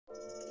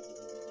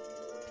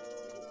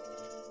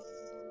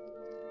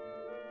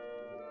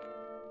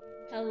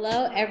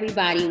Hello,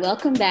 everybody.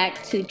 Welcome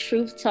back to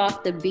Truth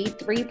Talk, the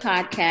B3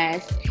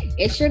 podcast.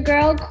 It's your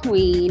girl,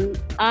 Queen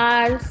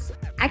Oz.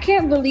 I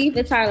can't believe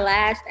it's our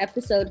last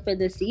episode for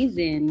the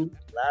season.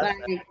 Last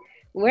Like,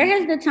 where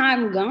has the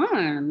time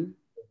gone?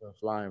 been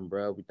flying,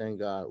 bro. We thank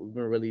God. We've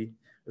been really.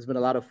 It's been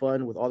a lot of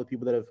fun with all the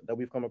people that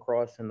we've come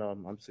across, and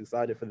I'm just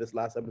excited for this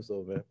last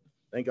episode, man.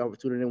 Thank y'all for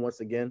tuning in once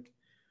again.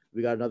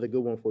 We got another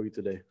good one for you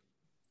today.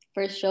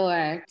 For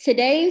sure.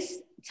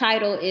 Today's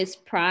title is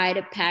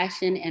Pride,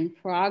 Passion, and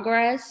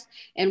Progress.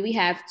 And we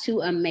have two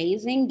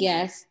amazing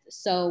guests.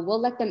 So we'll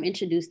let them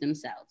introduce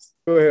themselves.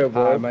 Go ahead,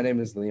 Hi, my name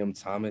is Liam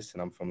Thomas,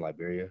 and I'm from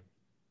Liberia.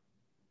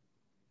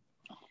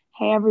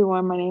 Hey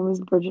everyone, my name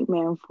is Bridget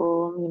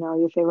Manful,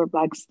 your favorite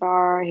Black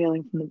star,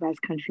 hailing from the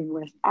best country in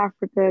West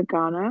Africa,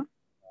 Ghana.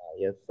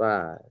 Yes,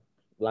 sir.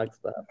 Black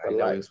stuff. I didn't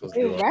know we were supposed to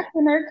Hey, do all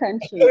repping her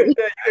country.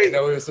 I didn't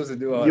know we were supposed to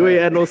do all You ain't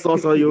that. had no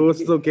sauce on yours.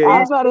 It's okay.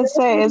 I was about to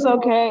say, it's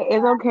okay.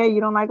 It's okay.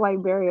 You don't like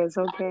Liberia. It's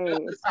okay.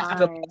 It's fine.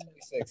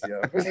 26,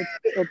 yo.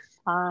 It's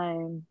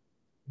fine.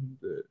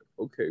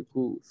 Okay,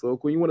 cool. So,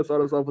 Queen, you want to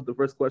start us off with the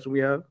first question we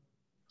have?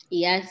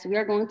 Yes, we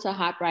are going to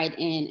hop right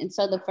in. And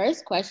so the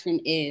first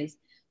question is,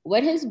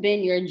 what has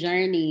been your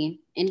journey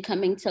in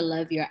coming to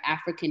love your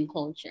African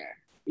culture?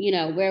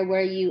 Where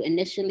were you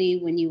initially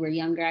when you were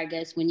younger, I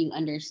guess, when you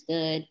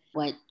understood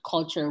what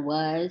culture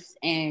was?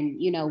 And,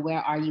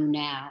 where are you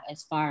now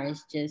as far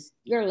as just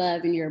your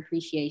love and your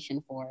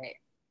appreciation for it?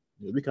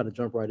 Yeah, we kind of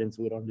jump right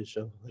into it on this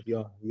show. If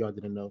y'all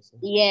didn't know. So.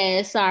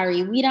 Yeah,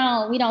 sorry. We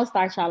don't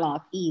start y'all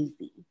off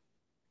easy.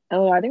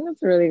 Oh, I think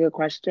that's a really good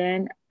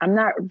question. I'm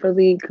not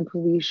really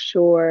completely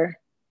sure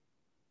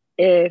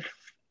if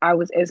I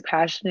was as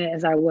passionate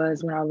as I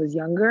was when I was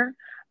younger.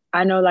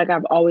 I know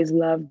I've always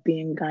loved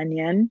being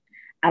Ghanaian.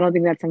 I don't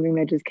think that's something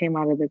that just came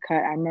out of the cut.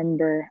 I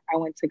remember I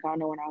went to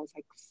Ghana when I was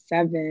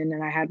 7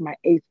 and I had my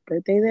 8th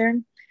birthday there.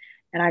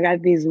 And I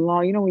got these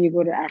long, when you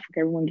go to Africa,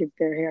 everyone gets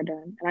their hair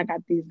done. And I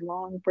got these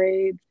long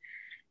braids.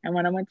 And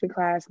when I went to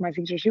class, my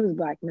teacher, she was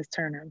Black, Miss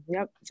Turner.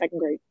 Yep, second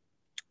grade.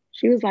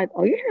 She was like,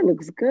 "Oh, your hair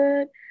looks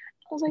good."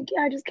 I was like,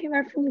 "Yeah, I just came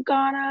back from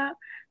Ghana.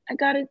 I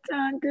got it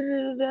done, da,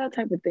 da, da, da,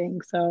 type of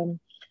thing." So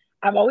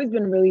I've always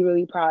been really,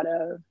 really proud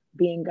of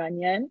being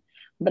Ghanaian.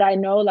 But I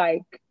know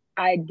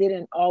I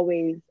didn't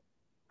always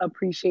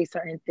appreciate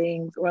certain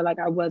things, or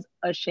I was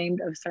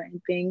ashamed of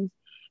certain things.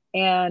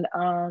 And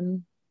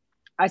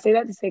I say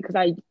that to say because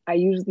I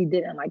usually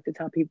didn't like to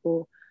tell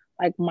people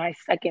my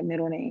second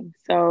middle name.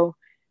 So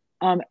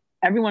um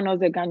everyone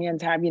knows that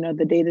Ghanaians have,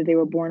 the day that they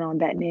were born on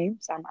that name.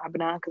 So I'm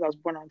Abena because I was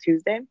born on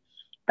Tuesday.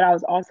 But I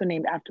was also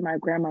named after my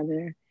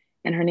grandmother,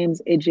 and her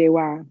name's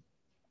Ejewa.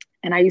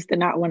 And I used to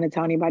not want to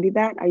tell anybody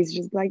that. I used to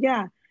just be like,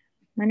 yeah,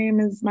 my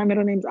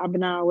middle name's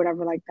Abena or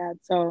whatever like that.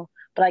 So,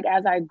 but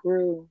as I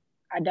grew,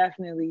 I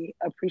definitely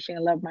appreciate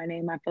and love my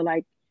name. I feel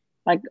like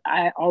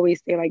I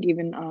always say,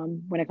 even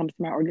when it comes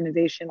to my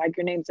organization,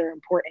 your names are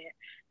important.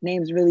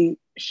 Names really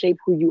shape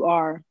who you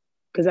are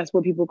because that's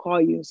what people call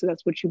you. So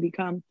that's what you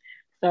become.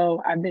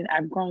 So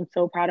I've grown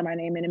so proud of my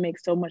name, and it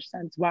makes so much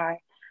sense why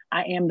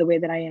I am the way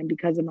that I am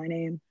because of my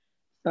name.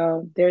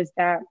 So there's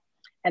that.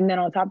 And then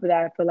on top of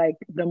that, I feel like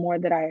the more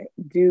that I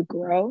do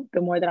grow,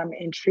 the more that I'm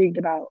intrigued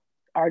about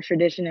our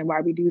tradition and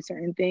why we do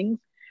certain things.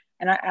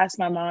 And I asked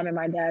my mom and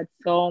my dad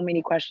so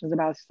many questions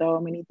about so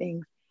many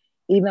things,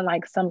 even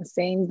some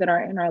sayings that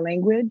are in our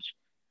language.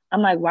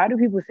 I'm like, why do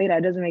people say that?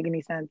 It doesn't make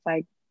any sense.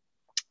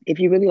 If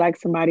you really like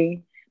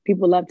somebody,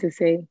 people love to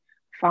say,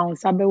 "Found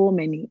sabe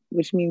many,"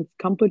 which means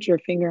come put your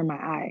finger in my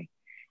eye.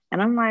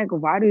 And I'm like,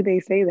 why do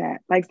they say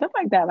that? Stuff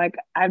like that.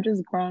 I've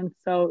just grown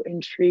so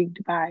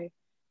intrigued by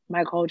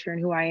my culture and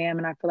who I am.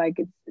 And I feel like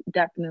it's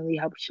definitely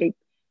helped shape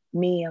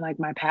me and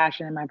my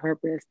passion and my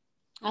purpose.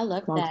 I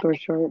love Long that. story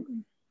short.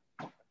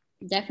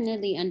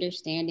 Definitely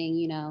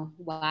understanding,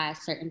 why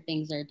certain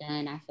things are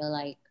done, I feel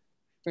like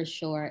for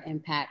sure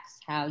impacts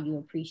how you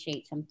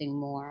appreciate something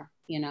more,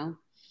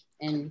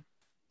 and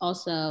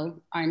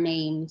also our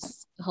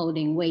names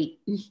holding weight.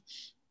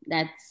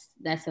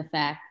 That's a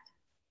fact.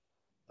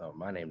 Oh,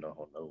 my name don't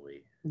hold no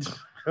weight.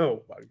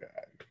 Oh my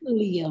God.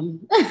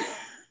 Liam.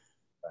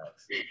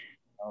 Facts.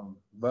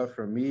 But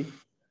for me,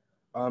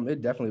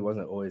 it definitely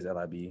wasn't always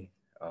LIB,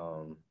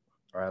 or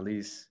at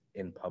least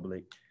in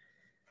public.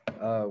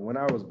 When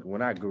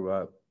I grew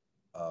up,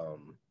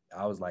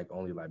 I was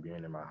only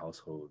Liberian in my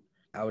household.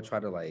 I would try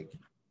to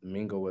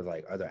mingle with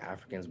other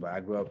Africans, but I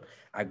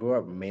grew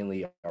up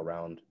mainly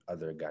around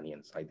other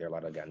Ghanaians. There are a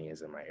lot of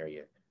Ghanaians in my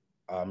area.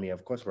 I mean,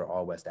 of course, we're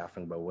all West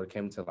African, but when it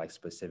came to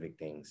specific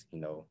things,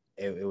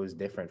 it was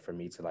different for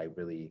me to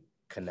really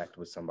connect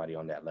with somebody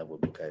on that level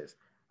because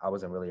I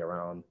wasn't really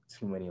around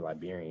too many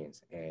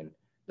Liberians, and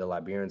the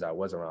Liberians I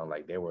was around,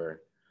 they weren't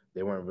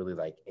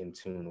really in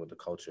tune with the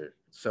culture.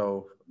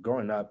 So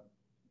growing up,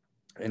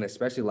 and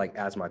especially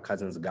as my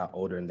cousins got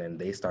older and then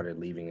they started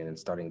leaving and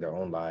starting their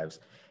own lives,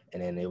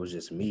 and then it was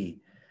just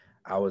me,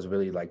 I was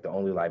really the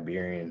only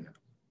Liberian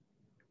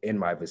in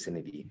my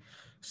vicinity.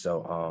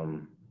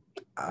 So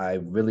I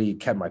really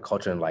kept my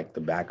culture in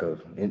the back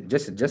of,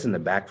 just in the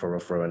back for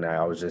real, and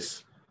I was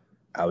just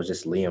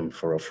Liam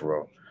for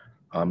real.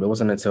 It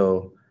wasn't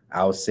until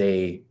I would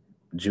say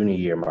junior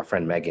year, my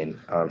friend Megan,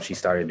 she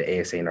started the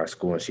ASA in our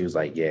school, and she was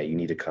like, "Yeah, you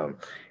need to come."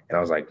 And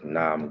I was like,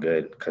 "Nah, I'm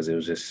good," because it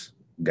was just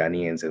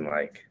Ghanaians and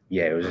like,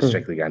 yeah, it was just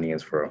strictly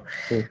Ghanaians for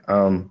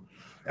real.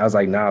 I was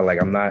like, "Nah,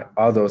 like I'm not."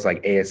 Although it's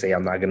like ASA,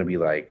 I'm not gonna be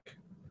like,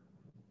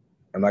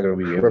 I'm not gonna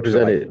be able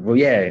Represented. to like, well,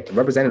 yeah,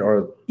 represented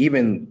or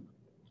even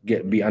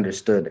be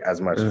understood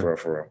as much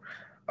for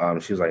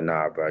real. She was like,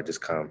 "Nah, bro, just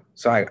come."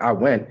 So I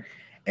went,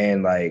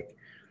 and like,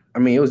 I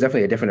mean, it was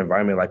definitely a different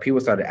environment. Like people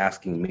started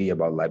asking me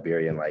about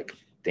Liberia and like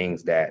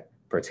things that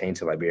pertain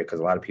to Liberia because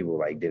a lot of people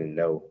like didn't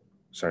know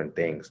certain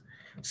things.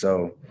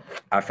 So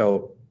I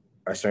felt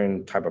a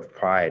certain type of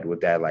pride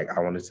with that. Like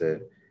I wanted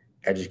to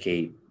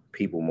educate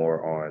people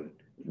more on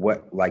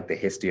what like the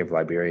history of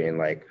Liberia and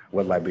like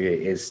what Liberia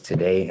is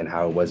today and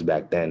how it was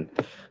back then.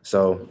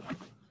 So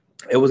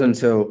it wasn't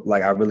until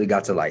like I really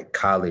got to like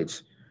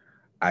college,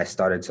 I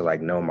started to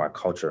like know my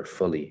culture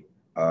fully,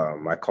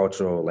 my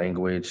cultural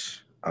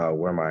language,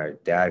 where my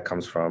dad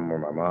comes from, where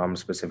my mom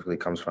specifically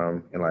comes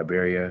from in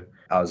Liberia.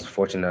 I was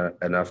fortunate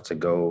enough to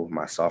go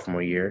my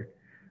sophomore year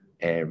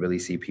and really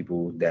see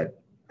people that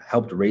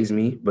helped raise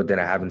me, but then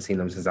I haven't seen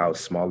them since I was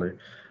smaller.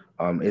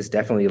 It's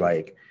definitely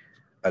like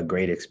a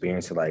great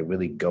experience to like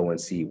really go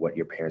and see what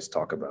your parents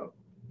talk about.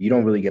 You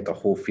don't really get the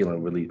whole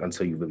feeling really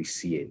until you really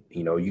see it.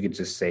 You know, you could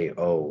just say,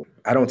 "Oh,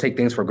 I don't take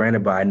things for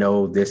granted, but I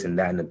know this and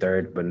that and the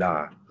third." But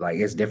nah, like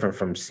it's different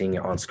from seeing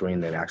it on screen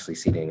than actually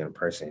seeing it in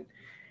person.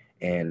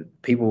 And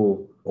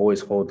people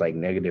always hold like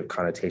negative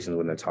connotations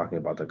when they're talking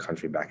about the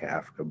country back in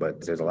Africa, but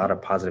there's a lot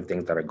of positive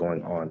things that are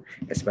going on,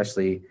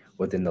 especially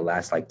within the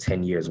last like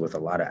 10 years with a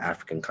lot of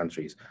African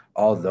countries.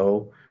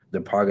 Although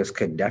the progress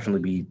could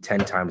definitely be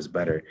 10 times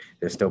better,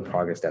 there's still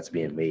progress that's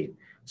being made.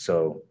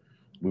 So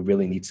we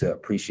really need to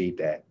appreciate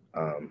that.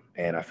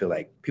 And I feel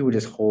like people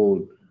just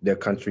hold their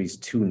countries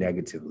too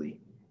negatively.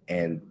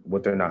 And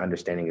what they're not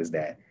understanding is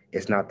that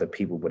it's not the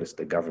people, but it's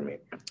the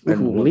government.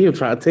 And Liam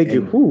trying to take it.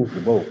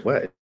 Whoa,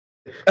 what?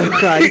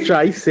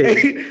 try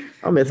say.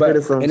 I'm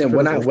expecting some. And then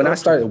when I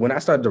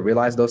started to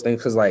realize those things,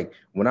 because like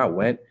when I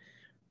went,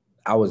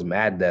 I was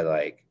mad that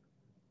like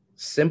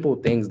simple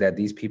things that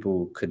these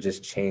people could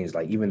just change,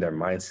 like even their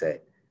mindset,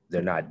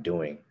 they're not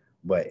doing.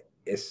 But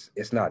it's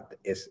not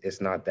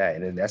that,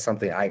 and that's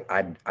something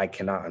I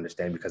cannot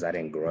understand because I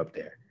didn't grow up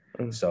there.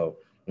 So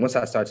once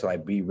I start to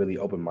like be really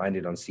open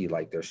minded on see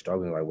like they're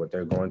struggling, like what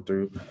they're going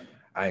through,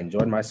 I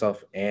enjoyed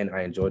myself and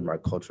I enjoyed my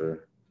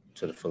culture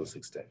to the fullest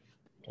extent.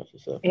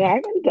 Yeah,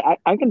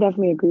 I can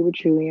definitely agree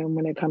with you, Liam,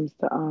 when it comes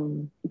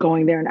to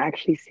going there and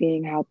actually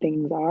seeing how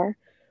things are.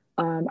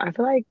 I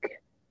feel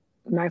like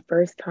my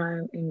first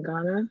time in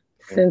Ghana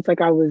since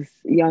like I was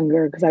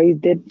younger, because I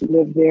did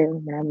live there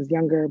when I was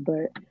younger,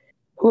 but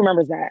who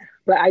remembers that?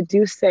 But I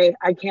do say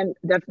I can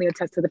definitely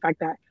attest to the fact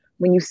that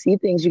when you see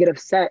things, you get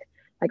upset.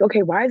 Like,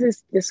 okay, why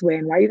is this way?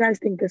 And why you guys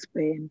think this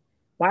way? And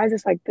why is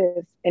this like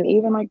this? And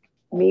even like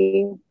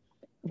me,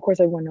 of course,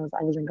 everyone knows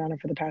I was in Ghana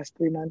for the past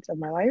 3 months of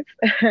my life.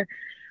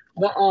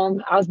 But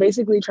I was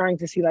basically trying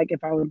to see like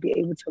if I would be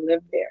able to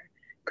live there.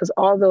 Because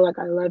although like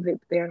I love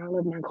it there and I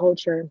love my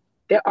culture,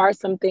 there are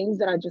some things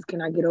that I just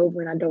cannot get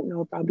over and I don't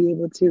know if I'll be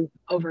able to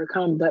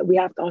overcome. But we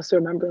have to also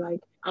remember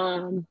like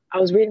I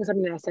was reading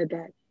something that said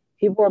that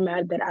people are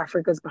mad that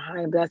Africa's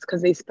behind, but that's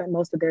because they spent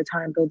most of their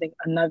time building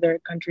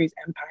another country's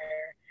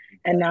empire.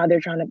 And now they're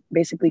trying to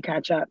basically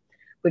catch up,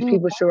 which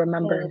people should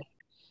remember.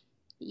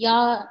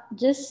 Y'all,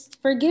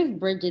 just forgive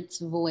Bridget's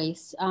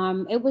voice.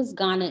 It was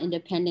Ghana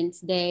Independence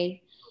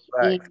Day.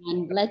 Right.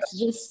 And let's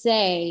just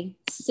say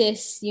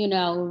sis,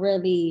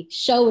 really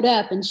showed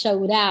up and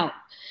showed out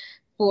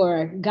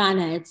for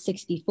Ghana at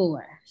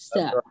 64.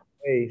 So right.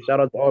 Hey, shout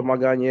out to all my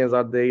Ghanaians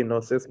out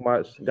there, 6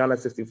 March, Ghana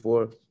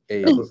 64.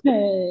 Hey.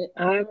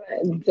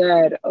 I'm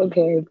dead.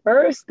 Okay,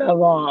 first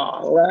of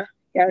all,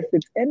 yes,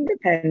 it's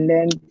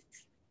independence.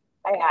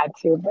 I had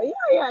to, but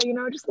yeah,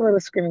 just a little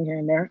screaming here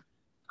and there.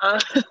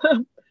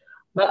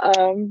 But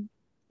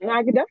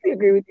I can definitely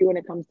agree with you when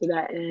it comes to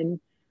that. And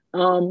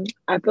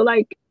I feel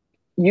like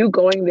you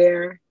going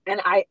there, and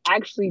I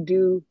actually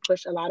do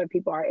push a lot of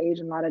people our age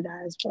and a lot of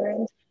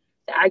diasporans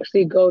to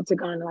actually go to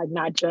Ghana, like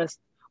not just,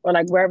 or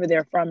like wherever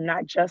they're from,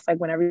 not just like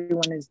when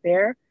everyone is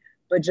there,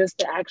 but just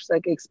to actually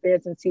like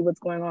experience and see what's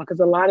going on.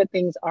 Because a lot of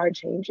things are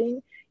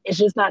changing. It's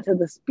just not to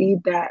the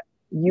speed that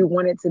you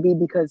want it to be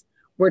because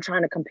we're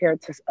trying to compare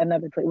it to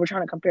another place. We're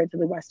trying to compare it to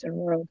the Western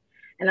world.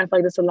 And I feel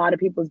like that's a lot of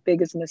people's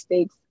biggest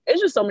mistakes.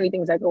 It's just so many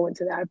things that go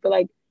into that. I feel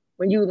like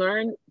when you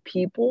learn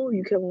people,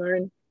 you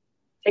can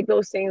take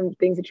those same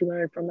things that you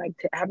learn from like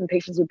having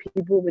patience with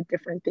people with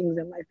different things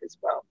in life as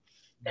well.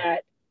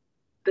 That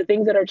the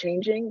things that are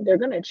changing, they're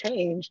going to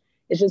change.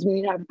 It's just we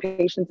need to have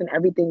patience in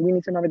everything. We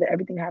need to remember that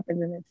everything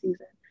happens in its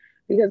season.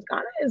 Because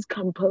Ghana is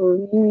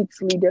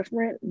completely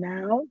different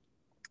now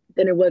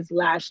than it was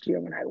last year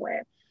when I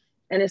went.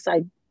 And it's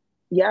like,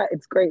 yeah,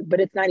 it's great, but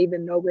it's not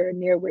even nowhere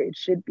near where it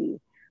should be.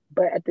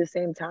 But at the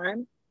same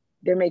time,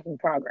 they're making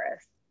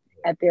progress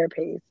at their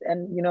pace.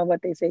 And you know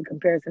what they say,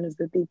 comparison is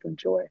the thief of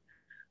joy.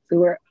 So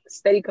we're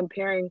steady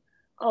comparing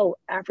oh,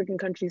 African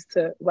countries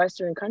to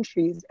Western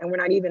countries, and we're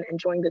not even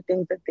enjoying the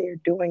things that they're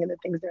doing and the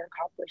things they're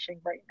accomplishing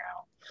right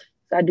now.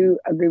 So I do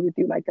agree with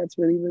you. Like that's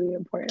really, really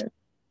important.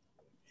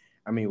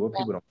 I mean, what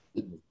people don't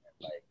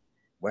like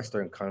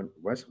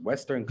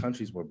Western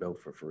countries were built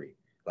for free.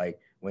 Like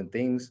when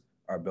things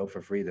are built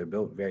for free, they're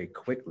built very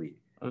quickly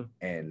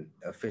and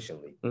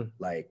efficiently.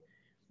 Like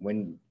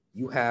when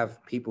you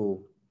have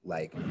people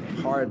like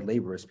hard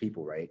laborers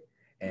people, right?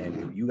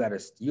 And you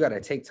gotta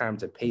take time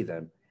to pay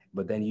them,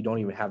 but then you don't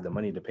even have the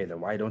money to pay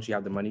them. Why don't you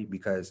have the money?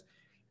 Because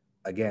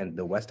again,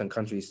 the Western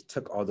countries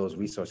took all those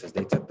resources.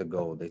 They took the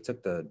gold, they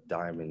took the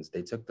diamonds,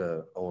 they took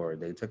the ore,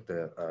 they took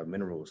the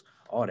minerals,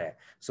 all that.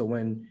 So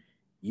when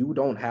you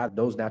don't have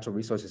those natural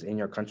resources in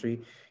your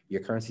country,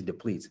 your currency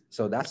depletes.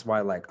 So that's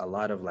why like a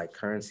lot of like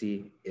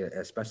currency,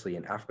 especially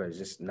in Africa, is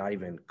just not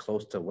even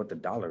close to what the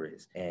dollar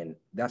is. And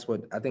that's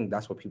what I think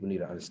that's what people need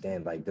to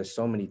understand. Like there's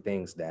so many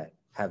things that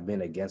have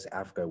been against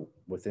Africa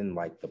within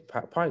like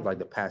probably like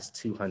the past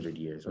 200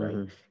 years,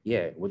 right?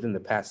 Yeah, within the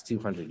past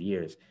 200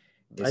 years.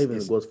 I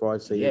even go as far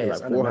as say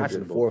it's like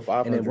 400, 400 or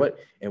 500.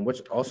 And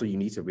what also you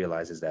need to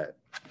realize is that,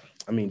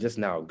 I mean, just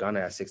now Ghana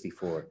at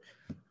 64.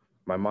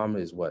 My mom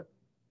is what,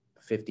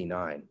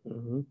 59.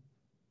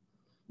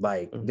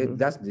 Like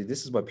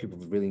this is what people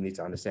really need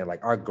to understand.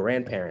 Like our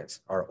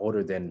grandparents are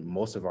older than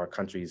most of our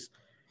countries'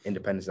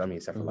 independence. I mean,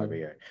 except for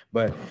Liberia,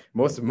 but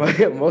most of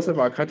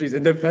our countries'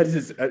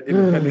 independence.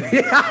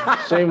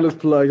 Shameless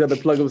plug. You have to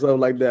plug himself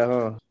like that,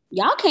 huh?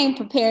 Y'all came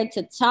prepared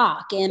to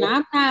talk, and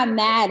I'm not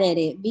mad at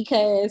it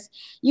because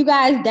you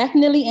guys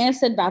definitely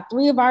answered about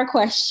 3 of our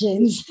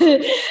questions. So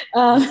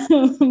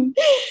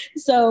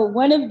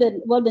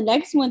the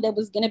next one that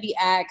was going to be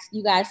asked,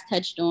 you guys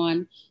touched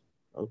on.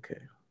 Okay.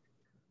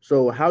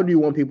 So how do you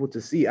want people to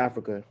see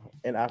Africa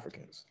and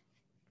Africans?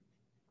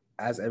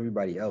 As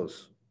everybody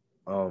else.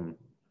 I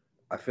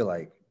feel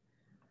like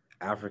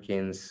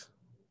Africans,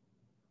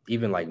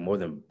 even like more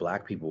than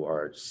Black people,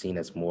 are seen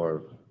as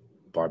more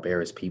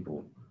barbarous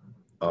people.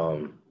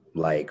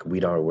 Like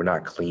we're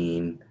not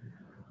clean.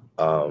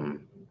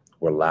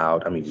 We're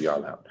loud. I mean, we are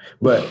loud,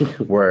 but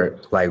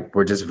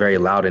we're just very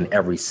loud in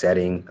every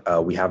setting.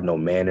 We have no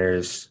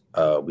manners.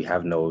 We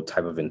have no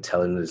type of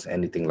intelligence,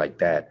 anything like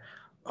that.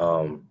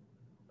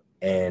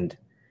 And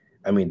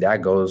I mean,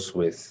 that goes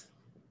with,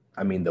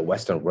 I mean, the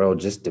Western world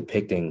just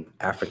depicting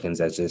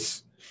Africans as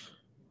just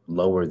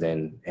lower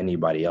than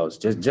anybody else,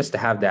 just to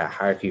have that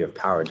hierarchy of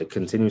power, to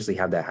continuously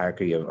have that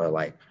hierarchy of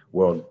like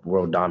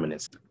world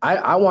dominance.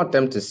 I want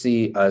them to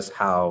see us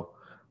how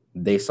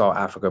they saw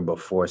Africa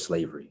before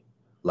slavery.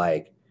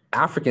 Like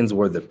Africans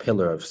were the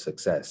pillar of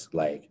success.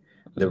 Like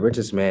the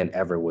richest man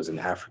ever was an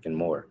African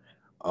Moor.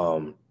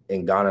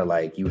 In Ghana,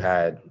 like you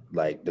had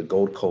like the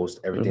Gold Coast,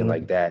 everything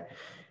like that.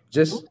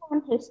 Just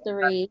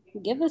history.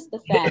 Give us the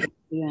facts.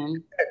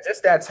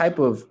 Just that type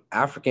of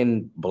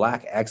African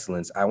Black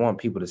excellence. I want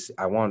people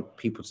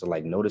to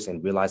like notice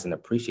and realize and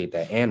appreciate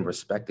that and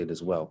respect it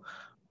as well.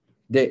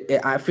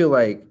 I feel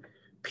like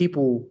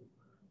people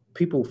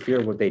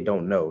fear what they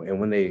don't know, and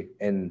when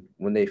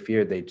they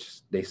fear,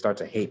 they start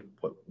to hate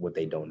what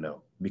they don't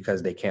know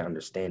because they can't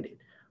understand it.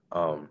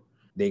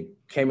 They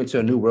came into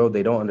a new world.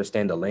 They don't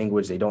understand the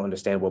language. They don't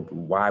understand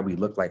why we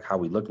look like how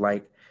we look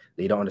like.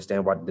 They don't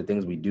understand what the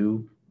things we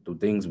do, the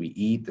things we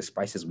eat, the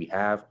spices we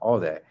have, all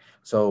that.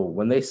 So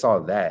when they saw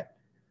that,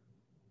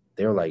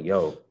 they were like,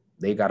 yo,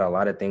 they got a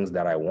lot of things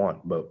that I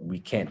want, but we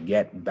can't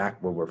get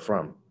back where we're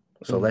from.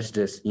 So let's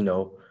just,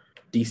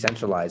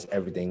 decentralize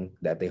everything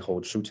that they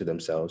hold true to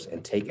themselves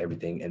and take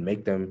everything and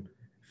make them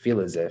feel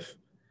as if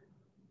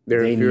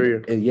they're inferior.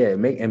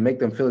 Make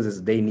them feel as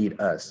if they need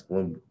us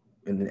when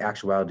in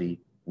actuality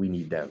we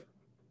need them.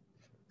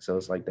 So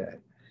it's like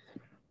that.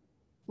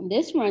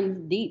 This runs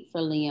deep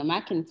for Liam.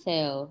 I can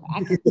tell.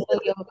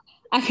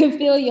 I can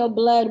feel your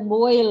blood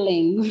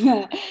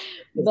boiling.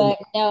 But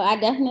no, I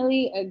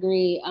definitely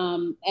agree.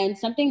 And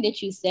something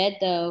that you said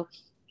though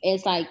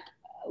is like,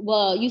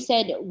 well, you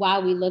said why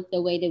we look the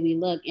way that we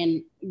look,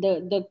 and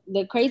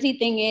the crazy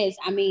thing is,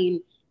 I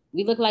mean,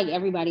 we look like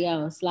everybody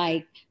else.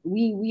 Like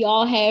we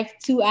all have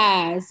 2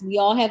 eyes, we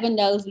all have a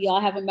nose, we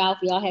all have a mouth,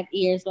 we all have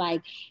ears.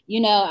 Like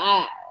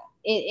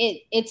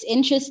it's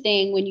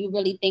interesting when you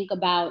really think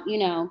about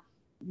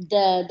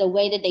the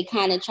way that they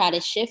kind of try to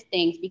shift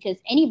things, because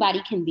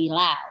anybody can be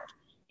loud.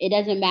 It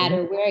doesn't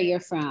matter where you're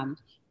from.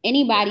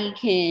 Anybody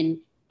can,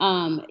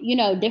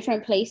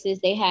 different places,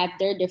 they have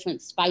their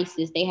different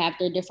spices, they have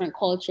their different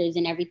cultures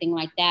and everything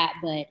like that.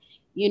 But,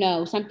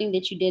 something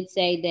that you did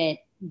say that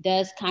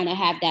does kind of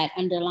have that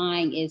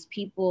underlying is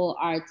people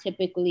are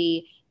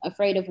typically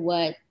afraid of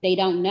what they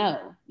don't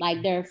know.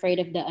 Like they're afraid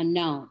of the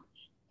unknown.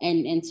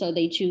 And so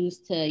they choose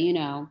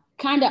to,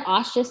 kind of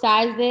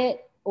ostracize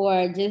it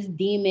or just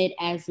deem it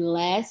as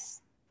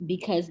less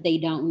because they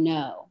don't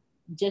know,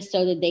 just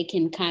so that they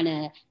can kind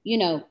of,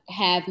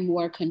 have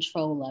more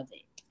control of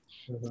it.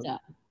 So.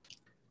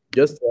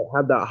 Just to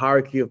have that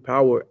hierarchy of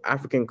power,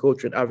 African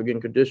culture and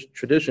African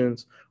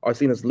traditions are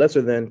seen as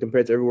lesser than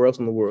compared to everywhere else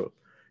in the world.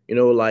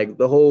 Like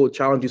the whole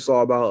challenge you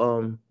saw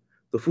about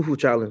the fufu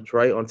challenge,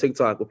 right, on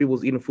TikTok, where people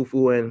was eating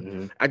fufu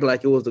and acting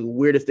like it was the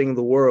weirdest thing in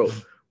the world.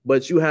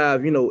 But you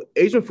have,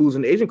 Asian foods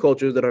and Asian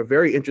cultures that are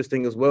very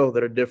interesting as well,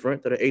 that are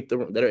different, that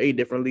are ate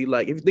differently.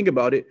 Like if you think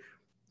about it,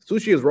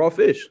 sushi is raw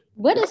fish.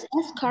 What is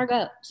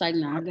escargot? It's like,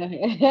 nah, go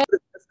ahead.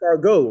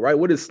 Escargot, right?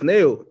 What is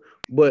snail?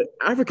 But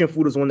African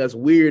food is one that's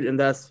weird and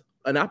that's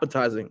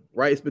unappetizing,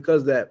 right? It's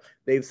because that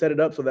they've set it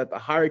up so that the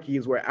hierarchy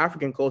is where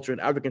African culture and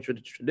African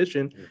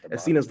tradition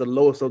is seen as the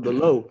lowest of the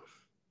low.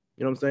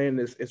 You know what I'm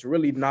saying? It's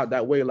really not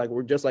that way. Like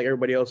we're just like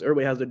everybody else.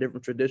 Everybody has their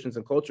different traditions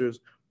and cultures,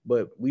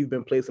 but we've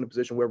been placed in a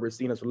position where we're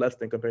seen as less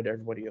than compared to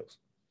everybody else.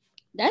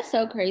 That's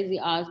so crazy,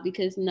 Oz,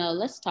 because no,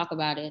 let's talk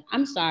about it.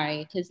 I'm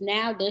sorry, because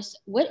now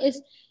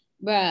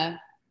bruh,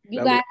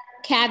 you got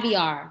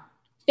caviar,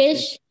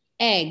 fish,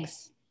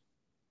 eggs,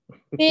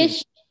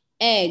 and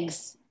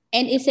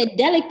it's a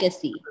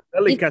delicacy.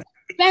 It's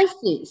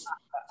expenses,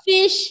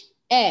 fish,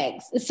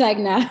 eggs. It's like,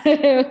 nah,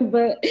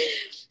 but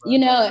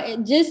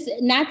just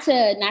not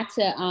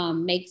to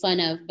make fun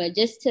of, but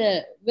just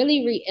to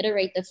really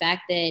reiterate the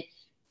fact that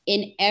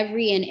in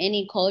every and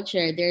any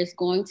culture, there's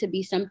going to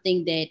be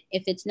something that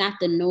if it's not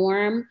the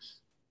norm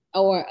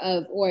or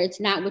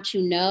it's not what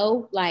you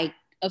know, like,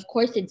 of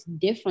course it's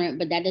different,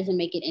 but that doesn't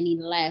make it any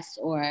less,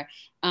 or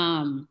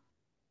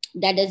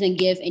that doesn't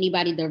give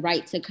anybody the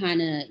right to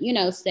kind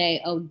of,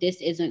 say, oh,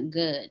 this isn't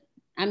good.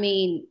 I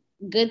mean,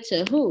 good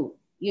to who?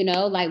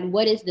 Like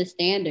what is the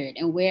standard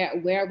and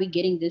where are we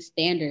getting this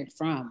standard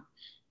from?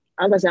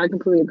 I was gonna say, I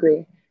completely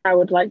agree. I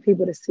would like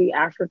people to see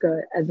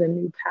Africa as a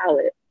new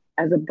palette,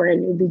 as a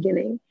brand new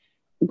beginning.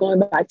 Going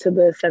back to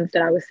the sense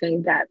that I was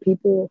saying that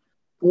people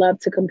love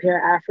to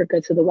compare Africa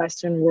to the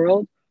Western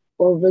world,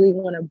 or really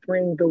want to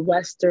bring the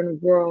Western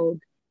world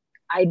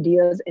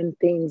ideas and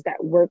things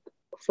that work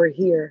for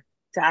here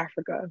to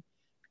Africa.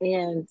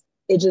 And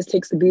it just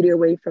takes the beauty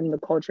away from the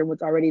culture,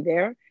 what's already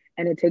there.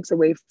 And it takes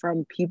away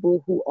from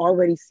people who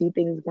already see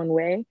things one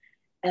way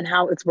and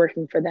how it's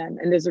working for them.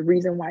 And there's a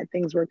reason why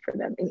things work for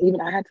them. And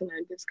even I had to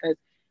learn this because,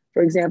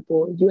 for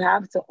example, you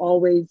have to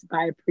always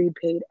buy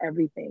prepaid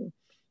everything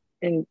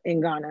in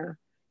Ghana.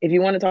 If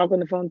you want to talk on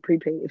the phone,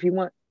 prepaid. If you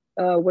want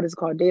what is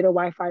called data,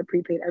 Wi-Fi,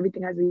 prepaid,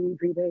 everything has to be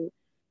prepaid.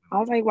 I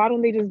was like, why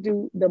don't they just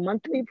do the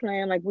monthly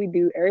plan like we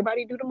do?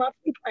 Everybody do the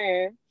monthly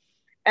plan.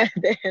 At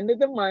the end of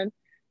the month,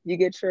 you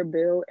get your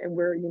bill and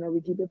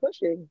we keep it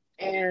pushing.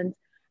 And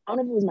I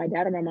don't know if it was my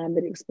dad or my mom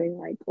that explained,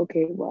 like,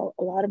 okay, well,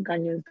 a lot of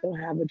Ghanaians don't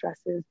have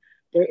addresses.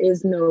 There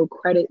is no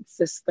credit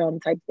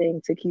system type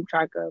thing to keep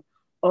track of.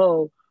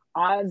 Oh,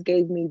 Oz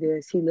gave me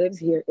this. He lives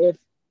here.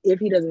 If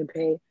he doesn't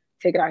pay,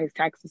 take it out his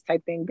taxes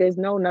type thing. There's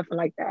nothing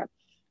like that.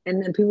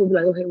 And then people will be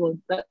like, okay, well,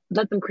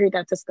 let them create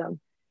that system.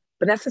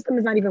 But that system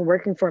is not even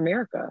working for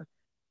America.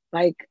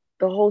 Like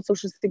the whole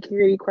Social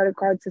Security credit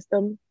card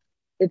system,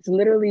 it's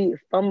literally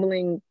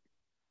fumbling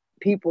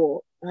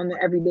people on an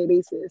everyday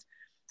basis.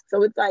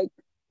 So it's like,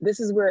 this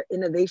is where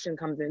innovation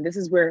comes in. This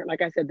is where,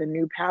 like I said, the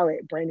new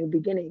palette, brand new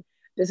beginning.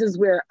 This is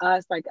where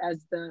us, like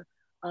as the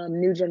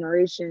new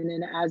generation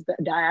and as the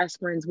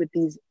diasporans with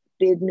these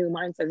big new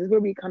mindsets, this is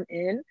where we come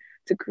in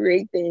to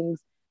create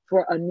things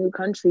for a new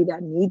country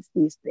that needs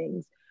these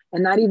things.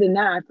 And not even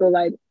that, I feel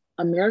like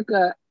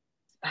America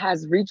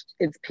has reached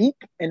its peak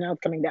and now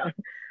it's coming down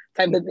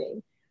type of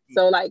thing.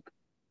 So like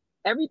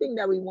everything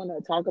that we want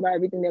to talk about,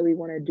 everything that we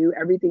want to do,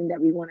 everything that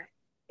we want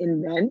to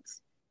invent,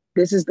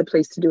 this is the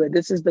place to do it.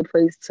 This is the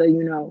place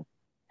to,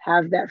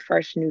 have that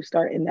fresh new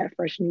start and that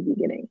fresh new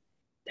beginning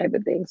type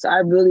of thing. So I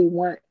really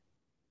want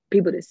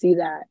people to see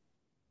that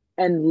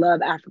and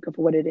love Africa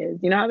for what it is.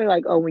 You know how they're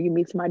like, oh, when you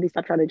meet somebody,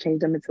 stop trying to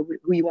change them into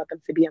who you want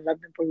them to be and love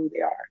them for who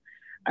they are.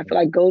 I feel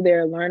like go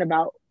there, learn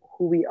about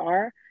who we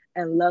are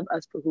and love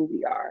us for who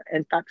we are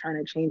and stop trying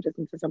to change us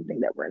into something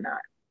that we're not.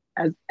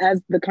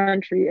 As the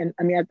country and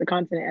as the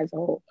continent as a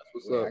whole.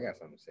 I got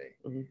something to say.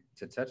 Mm-hmm.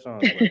 To touch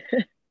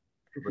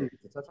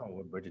on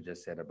what Bridget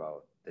just said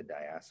about the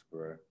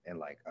diaspora and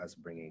like us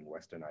bringing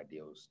Western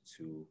ideals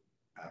to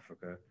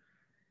Africa.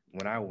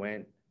 When I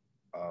went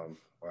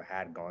or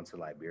had gone to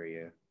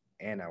Liberia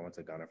and I went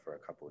to Ghana for a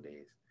couple of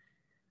days,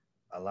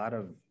 a lot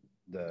of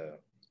the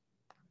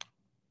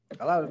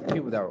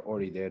people that were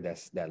already there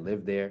that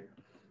live there,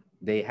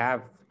 they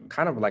have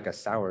kind of like a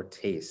sour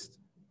taste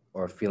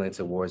or feeling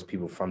towards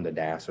people from the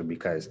diaspora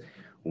because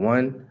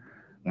one,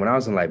 when I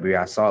was in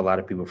Liberia, I saw a lot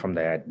of people from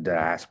the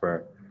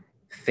diaspora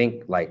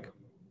think like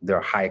they're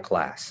high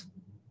class,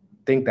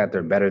 think that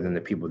they're better than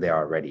the people there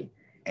already.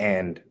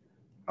 And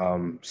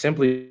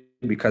simply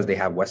because they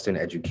have Western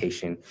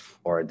education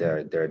or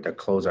their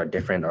clothes are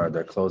different or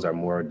their clothes are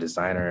more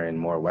designer and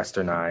more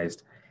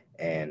Westernized.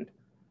 And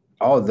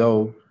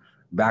although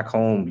back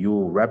home,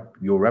 you'll rep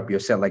your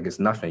set like it's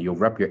nothing. You'll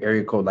rep your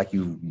area code like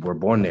you were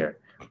born there.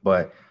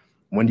 But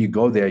when you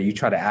go there, you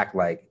try to act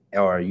like,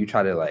 or you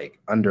try to like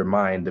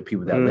undermine the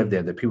people that live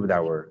there, the people that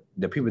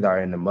are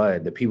in the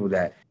mud, the people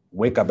that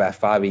wake up at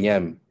 5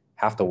 a.m.,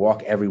 have to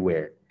walk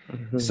everywhere.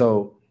 Mm-hmm.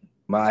 So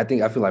I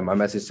feel like my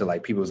message to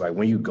like people is like,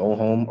 when you go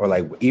home or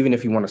like, even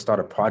if you want to start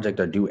a project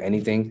or do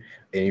anything,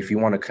 and if you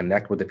want to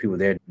connect with the people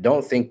there,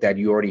 don't think that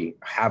you already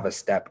have a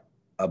step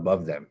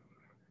above them,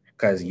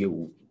 because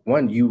you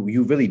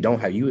really don't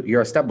have,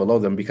 you're a step below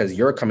them because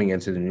you're coming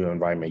into the new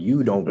environment.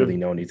 You don't really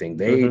know anything.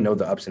 They know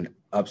the ups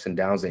and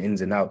downs, the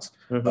ins and outs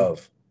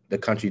of the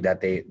country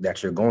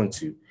that you're going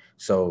to.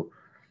 So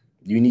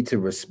you need to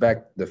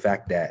respect the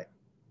fact that,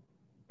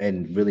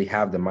 and really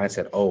have the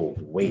mindset, oh,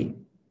 wait,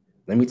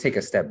 let me take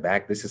a step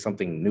back. This is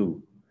something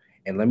new.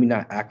 And let me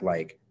not act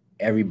like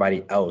how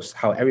everybody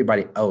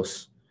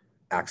else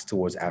acts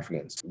towards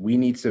Africans. We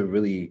need to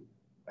really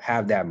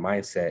have that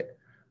mindset.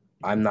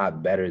 I'm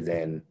not better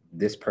than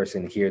this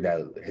person here that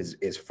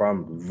is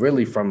from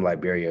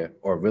Liberia,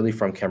 or really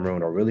from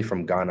Cameroon, or really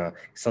from Ghana,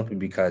 simply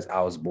because I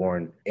was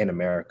born in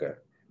America.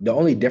 The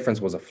only difference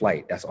was a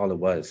flight. That's all it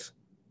was.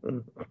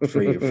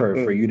 For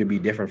you to be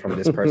different from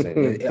this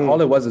person.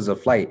 All it was is a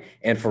flight.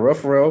 And for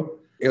real,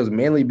 it was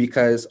mainly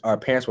because our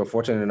parents were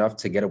fortunate enough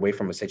to get away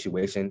from a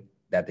situation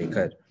that they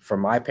could. For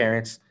my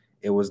parents,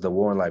 it was the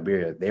war in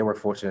Liberia. They were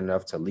fortunate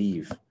enough to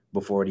leave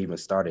before it even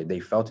started. They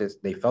felt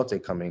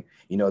it coming.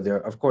 You know,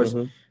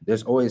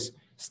 there's always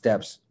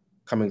steps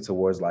coming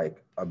towards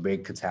like a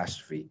big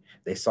catastrophe.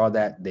 They saw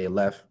that, they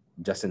left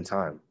just in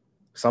time.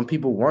 Some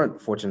people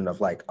weren't fortunate enough.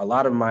 Like a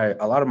lot of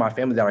my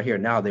family that are here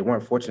now, they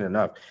weren't fortunate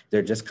enough.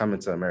 They're just coming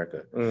to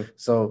America.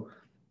 So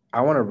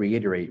I want to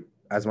reiterate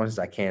as much as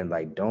I can,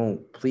 like,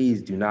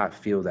 please do not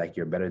feel like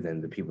you're better than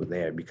the people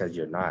there, because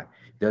you're not.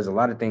 There's a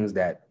lot of things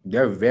that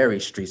they're very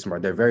street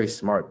smart. They're very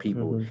smart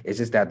people. It's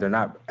just that they're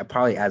not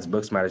probably as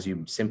book smart as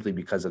you, simply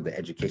because of the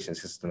education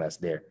system that's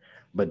there.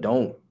 But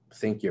don't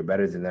think you're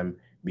better than them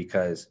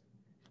because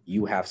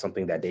you have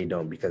something that they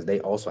don't, because they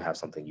also have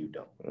something you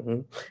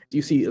don't.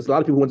 You see, there's a lot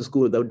of people who went to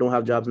school that don't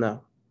have jobs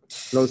now.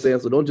 You know what I'm saying?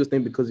 So don't just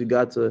think because you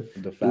went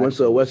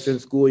to a Western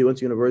school, you went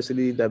to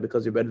university, that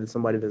because you're better than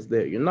somebody that's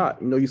there. You're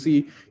not. You know,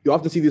 you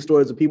often see these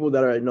stories of people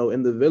that are,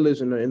 in the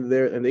village and they're in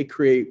there, and they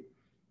create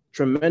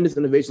tremendous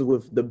innovations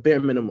with the bare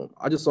minimum.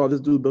 I just saw this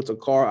dude built a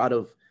car out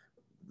of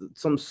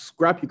some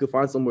scrap you could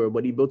find somewhere,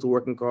 but he built a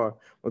working car.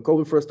 When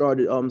COVID first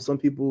started, some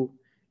people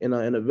in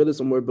a village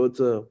somewhere built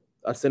a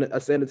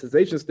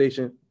sanitization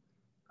station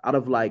out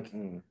of like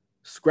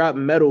scrap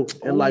metal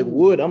and like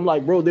wood. I'm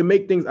like, bro, they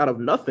make things out of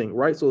nothing,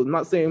 right? So it's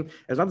not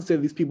to say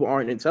these people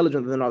aren't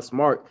intelligent, they're not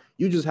smart.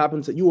 You just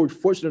you were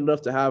fortunate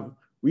enough to have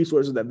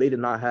resources that they did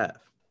not have.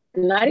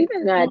 Not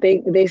even that,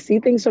 they see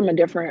things from a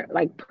different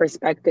like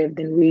perspective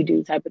than we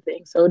do, type of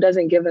thing. So it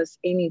doesn't give us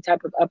any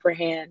type of upper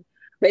hand.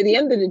 But at the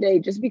end of the day,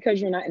 just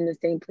because you're not in the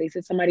same place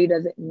as somebody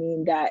doesn't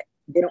mean that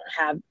they don't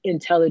have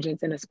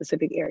intelligence in a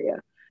specific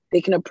area. They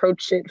can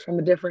approach it from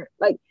a different,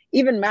 like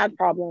even math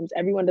problems,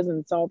 everyone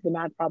doesn't solve the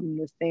math problem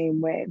the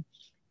same way.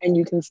 And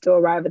you can still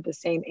arrive at the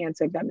same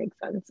answer, if that makes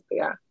sense. But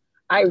yeah,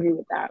 I agree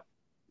with that.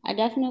 I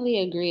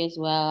definitely agree as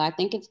well. I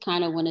think it's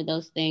kind of one of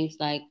those things,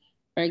 like,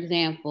 for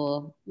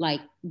example,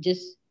 like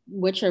just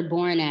what you're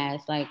born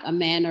as, like a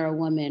man or a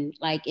woman,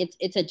 like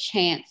it's a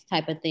chance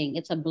type of thing.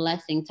 It's a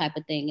blessing type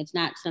of thing. It's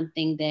not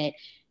something that,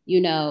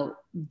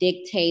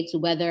 dictates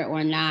whether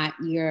or not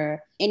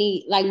you're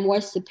any like more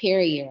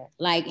superior.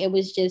 Like it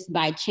was just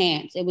by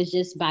chance. It was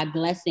just by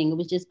blessing. It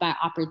was just by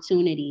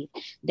opportunity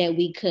that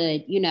we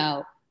could,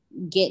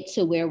 get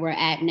to where we're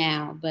at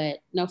now. But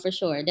no, for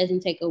sure, it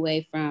doesn't take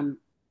away from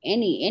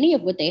any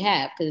of what they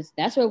have, because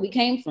that's where we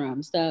came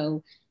from.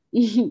 So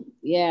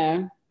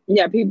yeah,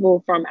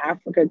 people from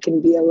Africa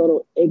can be a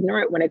little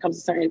ignorant when it comes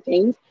to certain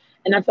things,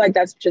 and I feel like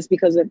that's just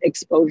because of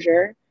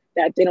exposure,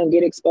 that they don't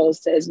get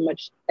exposed to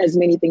as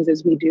many things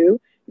as we do.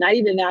 Not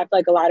even that, I feel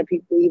like a lot of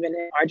people, even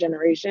in our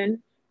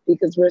generation,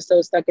 because we're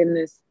so stuck in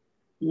this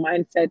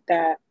mindset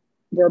that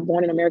we're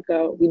born in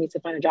America, we need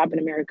to find a job in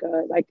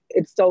America. Like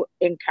it's so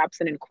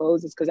encapsulated and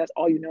closed, it's because that's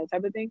all you know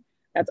type of thing.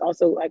 That's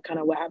also like kind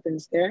of what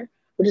happens there,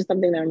 which is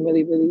something that I'm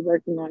really, really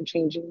working on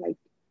changing, like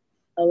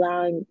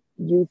allowing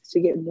youth to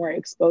get more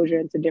exposure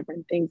into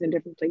different things in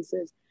different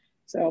places.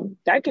 So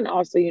that can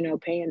also,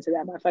 pay into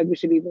that. But I feel like we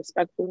should be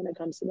respectful when it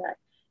comes to that,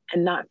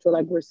 and not feel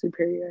like we're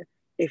superior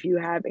if you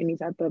have any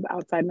type of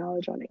outside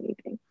knowledge on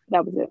anything.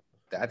 That was it.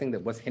 I think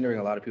that what's hindering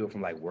a lot of people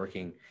from like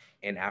working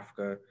in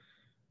Africa,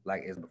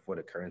 like, is before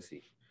the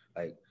currency.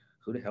 Like,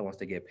 who the hell wants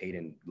to get paid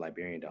in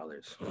Liberian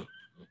dollars?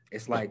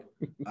 It's like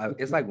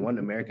 $1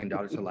 American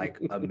dollar to like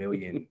 $1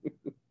 million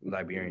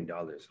Liberian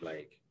dollars.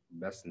 Like,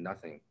 that's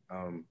nothing.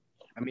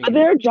 I mean,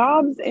 there are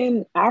jobs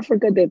in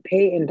Africa that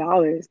pay in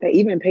dollars, that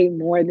even pay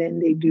more than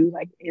they do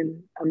like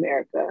in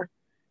America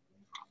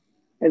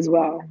as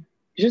well.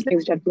 Just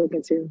things you have to look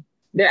into.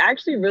 They're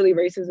actually really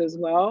racist as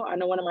well. I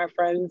know one of my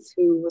friends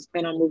who was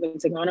planning on moving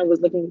to Ghana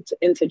was looking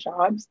into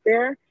jobs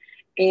there,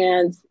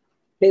 and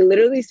they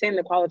literally saying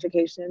the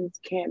qualifications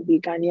can't be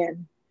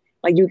Ghanaian.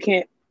 You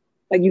can't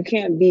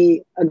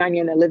be a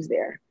Ghanaian that lives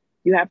there.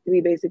 You have to be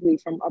basically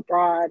from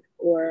abroad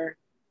or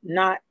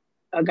not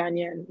a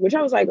Ghanaian, which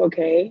I was like,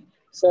 okay,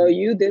 so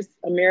you, this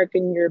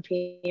American,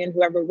 European,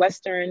 whoever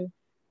Western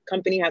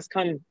company has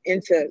come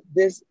into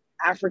this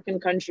African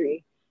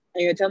country,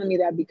 and you're telling me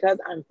that because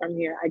I'm from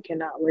here, I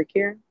cannot work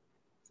here.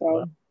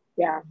 So,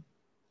 yeah.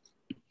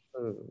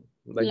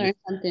 Learn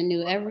something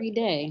new every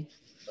day.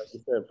 Like you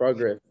said,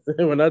 progress.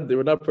 We're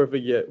not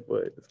perfect yet,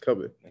 but it's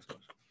coming.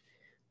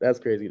 That's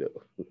crazy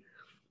though.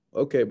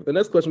 Okay, but the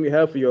next question we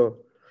have for y'all,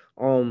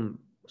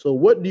 so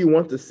what do you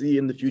want to see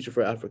in the future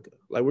for Africa?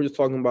 Like we're just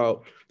talking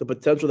about the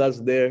potential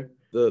that's there,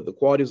 the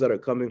qualities that are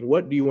coming.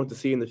 What do you want to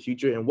see in the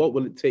future, and what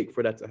will it take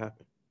for that to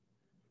happen?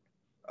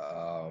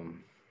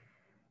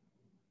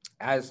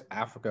 As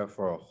Africa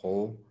for a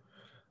whole,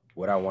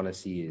 what I want to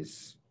see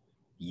is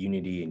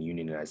unity and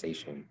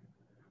unionization.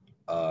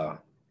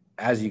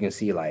 As you can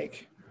see,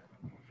 like,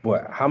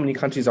 how many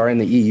countries are in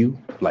the EU?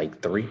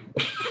 Like 3.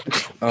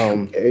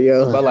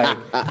 But like,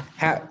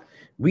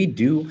 we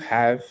do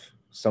have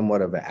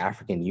somewhat of an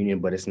African Union,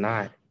 but it's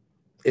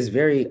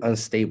very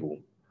unstable.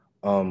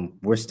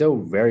 We're still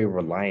very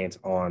reliant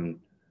on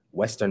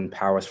Western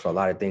powers for a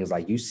lot of things.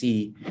 Like you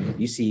see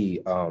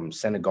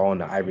Senegal and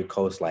the Ivory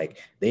Coast, like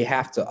they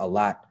have to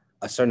allot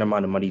a certain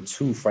amount of money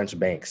to French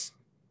banks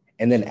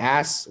and then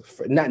ask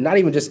for, not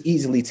even just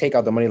easily take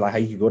out the money like how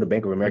you could go to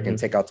Bank of America and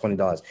take out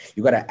 $20.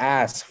 You got to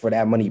ask for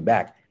that money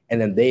back, and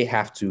then they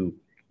have to,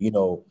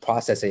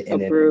 process it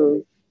and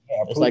Approve.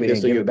 then It's like approve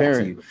it and give it back to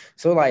parent. you.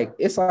 So like,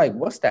 it's like,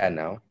 what's that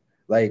now?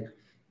 Like,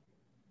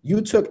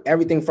 you took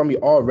everything from me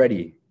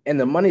already, and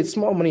the money,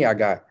 small money I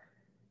got.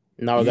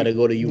 Now I gotta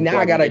go to you. Now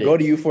I gotta go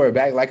to you for it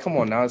back. Like, come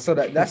on now. So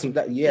that's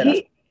yeah.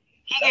 He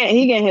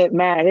getting hit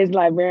mad. His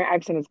Liberian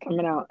accent is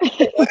coming out.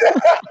 he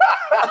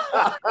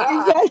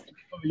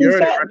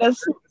said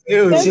that's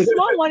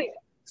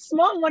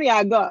small money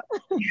I got.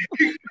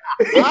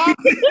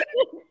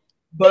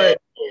 But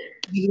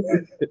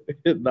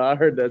no, I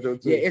heard that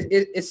joke too. Yeah,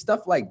 it's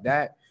stuff like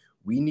that.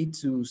 We need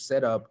to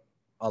set up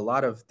a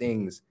lot of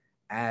things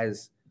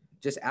as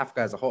just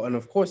Africa as a whole. And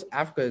of course,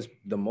 Africa is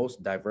the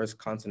most diverse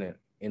continent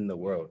in the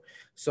world.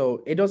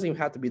 So it doesn't even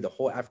have to be the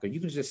whole Africa. You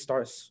can just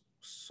start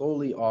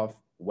solely off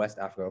West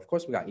Africa. Of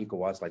course, we got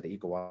ECOWAS, like the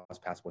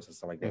ECOWAS passports and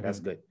stuff like that. Mm-hmm. That's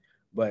good.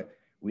 But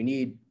we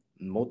need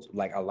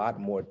a lot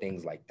more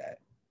things like that.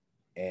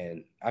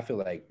 And I feel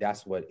like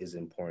that's what is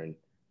important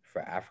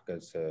for Africa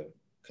to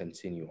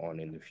continue on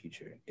in the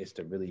future, is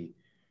to really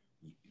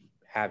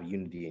have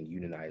unity and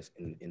unionize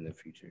in the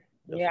future.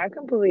 Yeah, I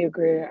completely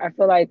agree. I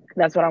feel like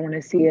that's what I want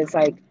to see, is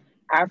like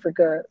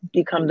Africa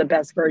become the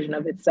best version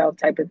of itself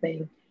type of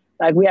thing.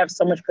 Like we have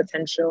so much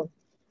potential.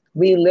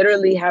 We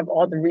literally have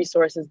all the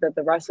resources that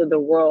the rest of the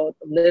world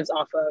lives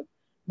off of,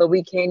 but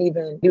we can't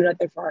even do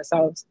nothing for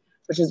ourselves,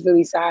 which is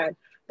really sad.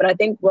 But I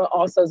think what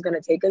also is going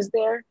to take us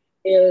there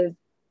is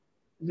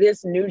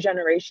this new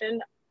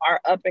generation, our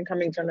up and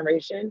coming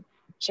generation,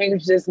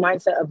 change this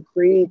mindset of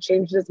greed,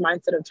 change this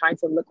mindset of trying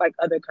to look like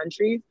other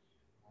countries.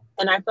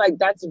 And I feel like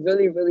that's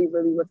really, really,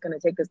 really what's going to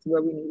take us to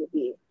where we need to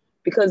be,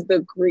 because the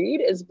greed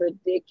is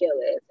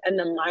ridiculous. And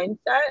the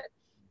mindset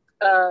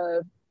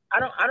of, I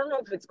don't know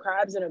if it's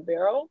crabs in a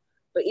barrel,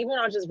 but even when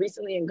I was just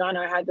recently in Ghana,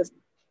 I had this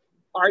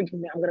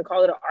argument, I'm going to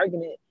call it an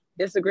argument,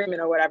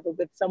 disagreement or whatever,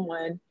 with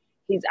someone.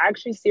 He's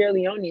actually Sierra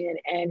Leonean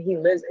and he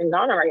lives in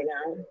Ghana right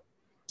now.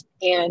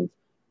 And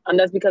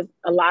that's because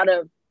a lot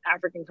of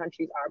African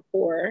countries are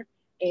poor.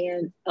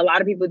 And a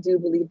lot of people do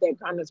believe that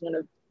Ghana is one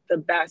of the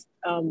best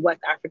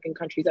West African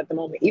countries at the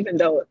moment, even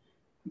though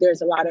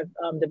there's a lot of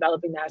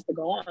developing that has to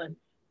go on.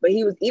 But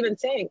he was even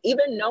saying,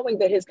 even knowing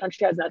that his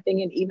country has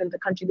nothing, and even the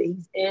country that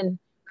he's in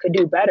could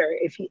do better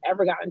if he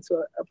ever got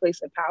into a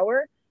place of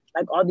power,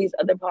 like all these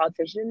other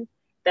politicians,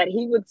 that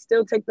he would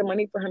still take the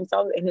money for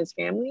himself and his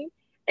family,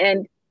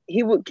 and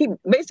he would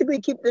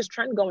basically keep this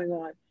trend going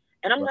on.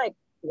 And I'm like,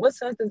 what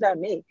sense does that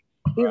make?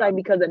 He's like,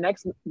 because the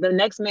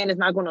next man is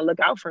not going to look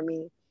out for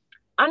me.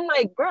 I'm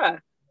like, bruh,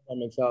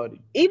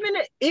 mentality. Even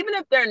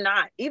if they're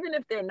not, you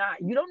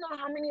don't know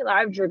how many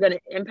lives you're going to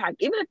impact.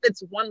 Even if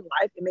it's one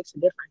life, it makes a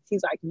difference.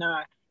 He's like,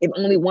 nah, if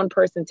only one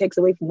person takes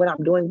away from what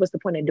I'm doing, what's the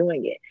point of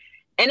doing it?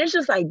 And it's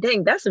just like,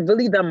 dang, that's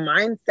really the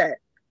mindset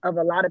of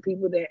a lot of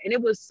people there. And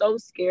it was so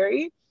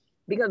scary,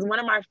 because one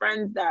of my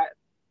friends,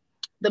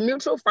 the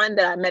mutual friend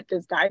that I met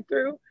this guy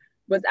through,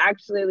 was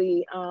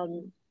actually, I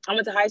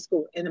went to high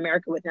school in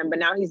America with him, but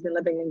now he's been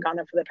living in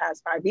Ghana for the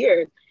past 5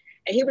 years.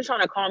 And he was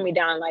trying to calm me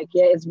down, like,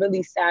 yeah, it's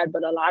really sad,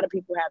 but a lot of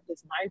people have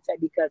this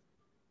mindset because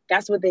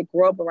that's what they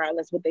grow up around,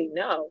 that's what they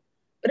know.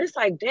 But it's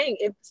like, dang,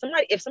 if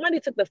somebody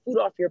took the food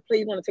off your plate,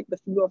 you want to take the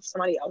food off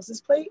somebody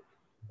else's plate?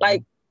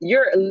 Like,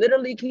 you're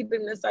literally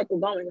keeping this cycle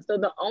going. So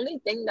the only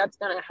thing that's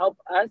going to help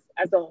us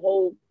as a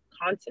whole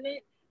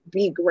continent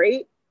be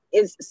great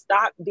is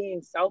stop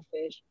being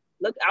selfish.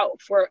 Look out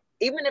for,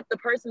 even if the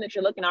person that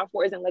you're looking out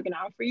for isn't looking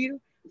out for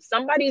you,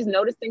 somebody's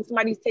noticing,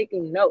 somebody's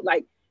taking note.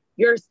 Like,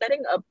 you're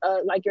setting up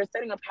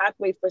a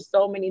pathway for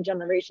so many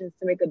generations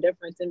to make a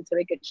difference and to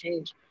make a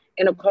change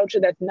in a culture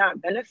that's not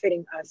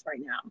benefiting us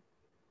right now.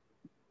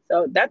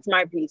 So that's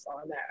my piece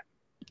on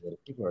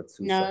that.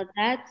 No,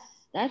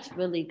 that's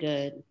really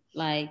good.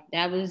 Like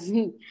that was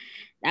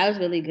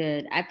really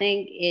good. I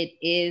think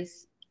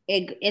it's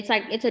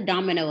like it's a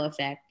domino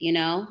effect, you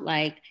know,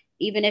 like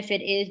even if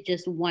it is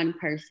just one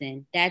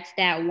person, that's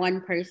that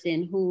one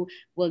person who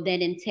will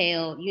then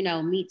entail, you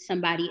know, meet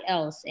somebody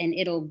else, and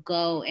it'll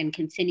go and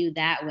continue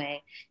that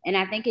way. And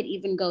I think it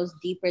even goes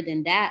deeper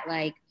than that.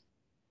 Like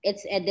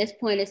it's at this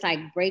point, it's like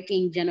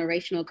breaking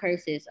generational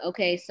curses.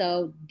 Okay,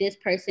 so this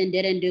person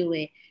didn't do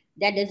it.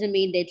 That doesn't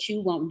mean that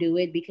you won't do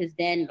it, because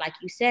then, like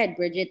you said,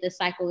 Bridget, the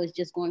cycle is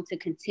just going to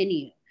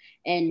continue.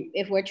 And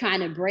if we're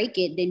trying to break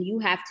it, then you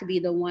have to be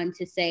the one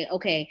to say,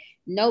 okay,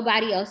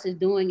 nobody else is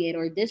doing it,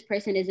 or this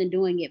person isn't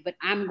doing it, but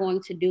I'm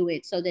going to do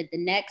it, so that the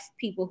next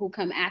people who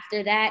come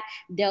after that,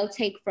 they'll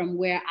take from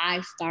where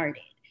I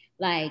started.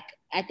 Like,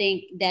 I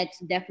think that's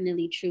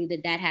definitely true,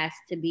 that that has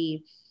to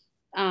be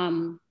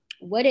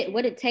what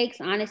it takes,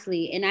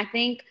 honestly. And I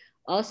think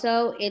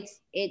also it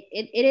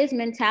is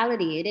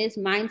mentality, it is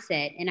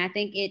mindset, and I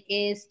think it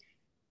is,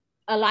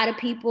 a lot of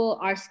people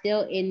are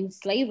still in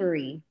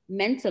slavery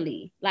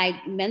mentally, like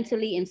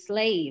mentally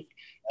enslaved.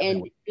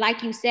 And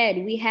like you said,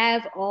 we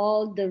have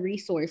all the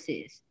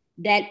resources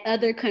that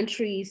other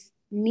countries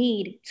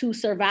need to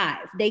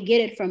survive. They get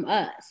it from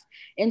us.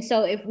 And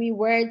so if we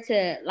were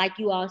to, like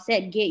you all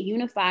said, get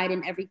unified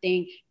and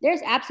everything,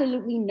 there's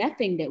absolutely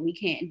nothing that we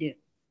can't do,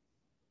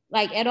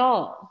 like at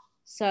all.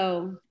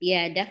 So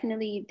yeah,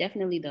 definitely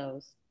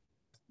those.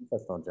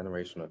 That's on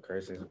generational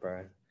curses,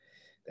 bro.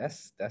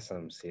 That's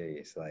something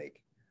serious. Like,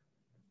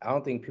 I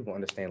don't think people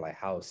understand like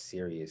how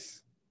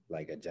serious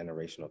like a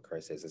generational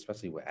curse is,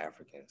 especially with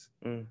Africans.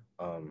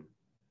 Um,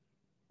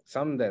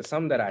 some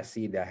that I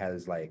see that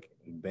has like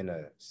been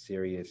a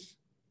serious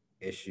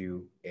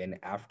issue in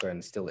Africa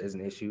and still is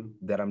an issue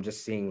that I'm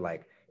just seeing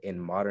like in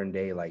modern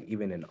day, like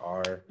even in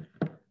our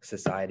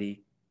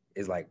society,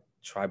 is like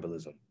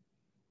tribalism.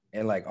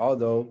 And like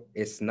although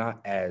it's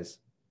not as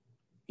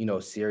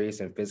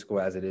serious and physical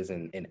as it is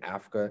in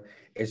Africa,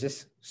 it's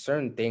just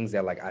certain things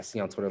that like I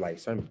see on Twitter, like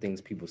certain things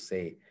people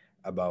say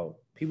about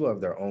people of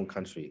their own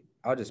country.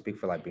 I'll just speak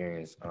for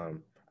Liberians.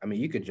 I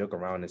mean, you could joke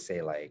around and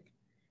say like,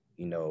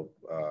 you know,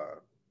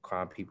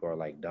 crime people are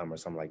like dumb or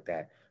something like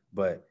that,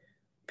 but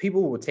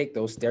people will take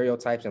those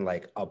stereotypes and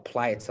like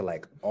apply it to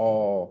like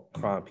all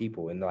crime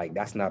people, and like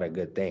that's not a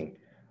good thing.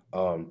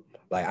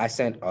 Like I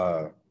sent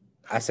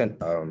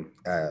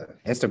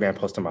Instagram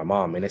post to my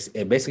mom, and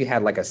it basically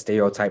had like a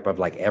stereotype of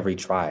like every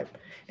tribe,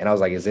 and I was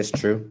like, "Is this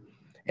true?"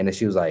 And then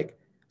she was like,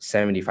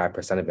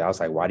 75% of it. I was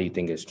like, "Why do you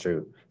think it's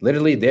true?"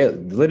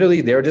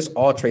 They're just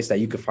all traits that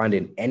you could find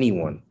in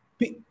anyone.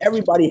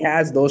 Everybody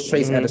has those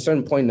traits at a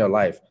certain point in their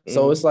life.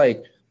 So it's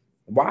like,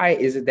 why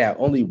is it that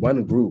only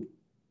one group,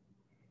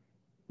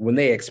 when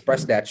they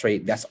express that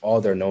trait, that's all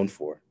they're known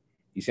for?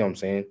 You see what I'm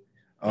saying?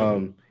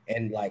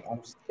 And like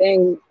I'm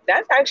saying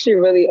that's actually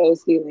really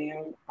OC,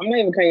 Liam. I'm not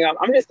even cutting you off.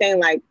 I'm just saying,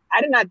 like,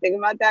 I did not think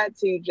about that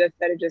till you just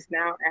said it just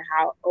now, and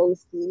how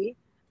OC.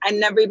 I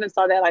never even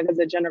saw that like as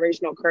a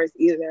generational curse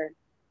either.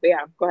 But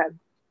yeah, go ahead.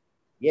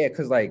 Yeah,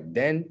 because like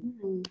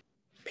then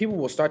people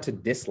will start to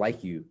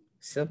dislike you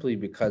simply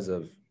because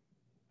of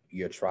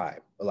your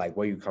tribe, or like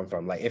where you come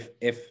from. Like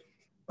if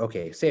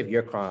okay, say if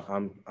you're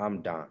Kron,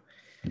 I'm Don.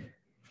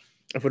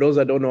 And for those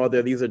that don't know out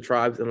there, these are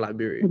tribes in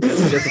Liberia.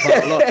 Just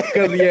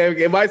because yeah,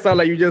 it might sound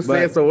like you just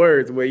saying some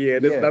words, but yeah,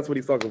 that's what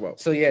he's talking about.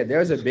 So yeah,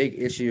 there's a big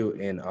issue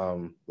in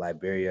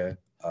Liberia,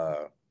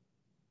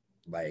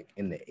 like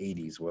in the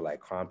 80s, where like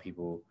Kron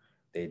people,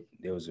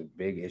 there was a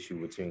big issue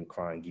between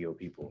Kron and Gio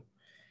people.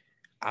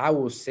 I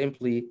will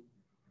simply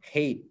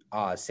hate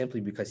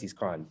simply because he's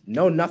Kron.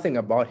 Know nothing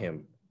about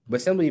him,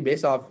 but simply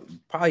based off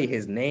probably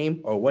his name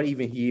or what he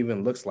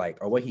even looks like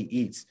or what he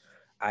eats.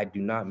 I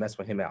do not mess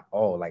with him at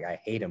all. Like, I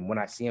hate him. When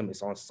I see him,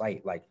 it's on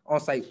sight. Like, on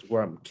sight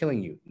where I'm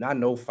killing you. Not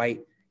no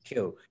fight,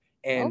 kill.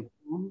 And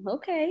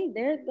okay,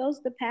 there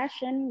goes the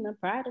passion, the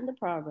pride, and the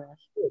progress.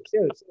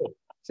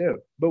 Chill.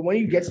 But when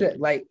you get to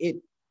like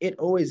it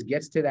always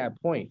gets to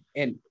that point.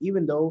 And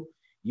even though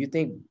you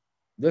think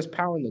there's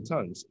power in the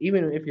tongues,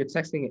 even if you're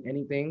texting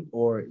anything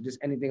or just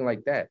anything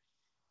like that,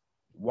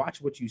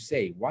 watch what you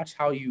say. Watch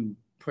how you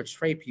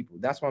portray people.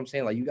 That's what I'm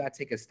saying. Like, you gotta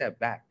take a step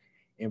back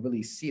and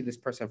really see this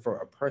person for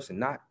a person,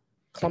 not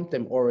clump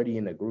them already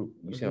in a group.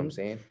 You see what I'm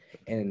saying?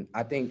 And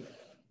I think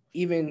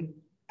even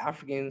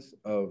Africans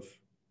of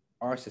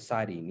our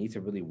society need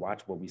to really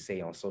watch what we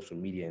say on social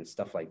media and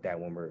stuff like that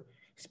when we're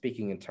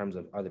speaking in terms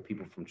of other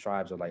people from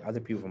tribes or like other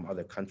people from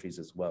other countries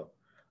as well.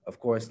 Of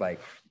course, like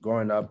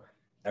growing up,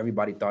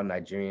 everybody thought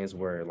Nigerians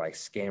were like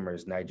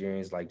scammers.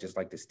 Nigerians like just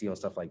like to steal and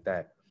stuff like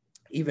that.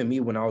 Even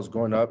me, when I was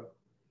growing up,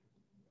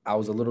 I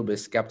was a little bit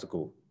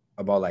skeptical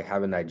about like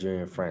having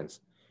Nigerian friends,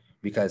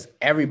 because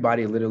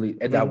everybody literally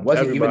that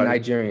wasn't even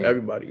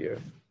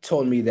Nigerian.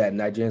 Told me that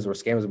Nigerians were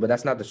scammers, but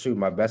that's not the truth.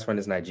 My best friend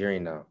is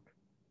Nigerian now.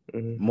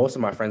 Most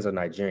of my friends are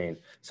Nigerian.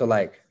 So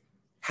like,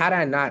 had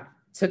I not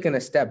taken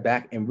a step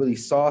back and really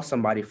saw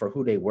somebody for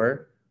who they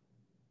were,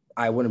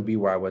 I wouldn't be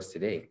where I was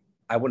today.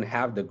 I wouldn't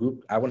have the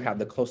group. I wouldn't have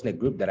the close-knit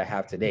group that I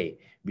have today,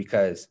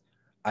 because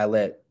I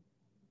let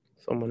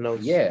someone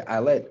else. Yeah, I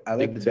let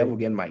the devil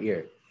get in my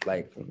ear.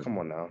 Like, come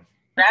on now.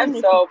 That's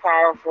so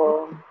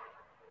powerful.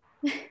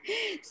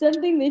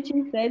 Something that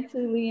you said to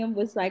Liam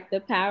was like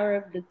the power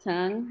of the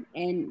tongue,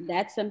 and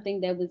that's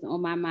something that was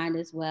on my mind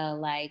as well.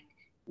 Like,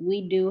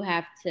 we do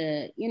have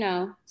to,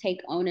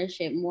 take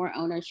more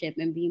ownership,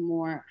 and be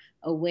more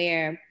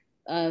aware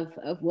of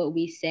what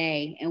we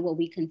say and what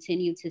we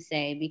continue to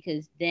say,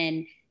 because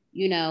then,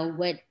 you know,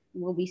 what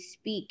we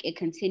speak, it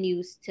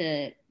continues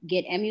to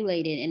get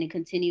emulated and it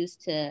continues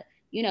to,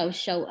 you know,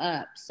 show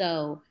up.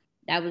 So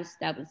that was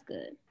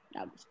good.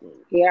 That was good.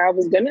 Yeah, I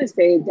was gonna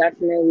say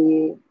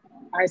definitely.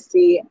 I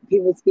see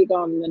people speak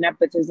on the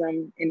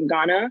nepotism in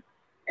Ghana,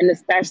 and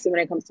especially when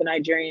it comes to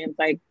Nigerians.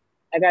 Like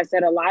I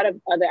said, a lot of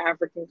other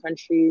African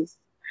countries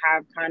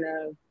have kind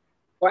of,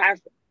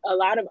 a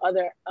lot of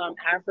other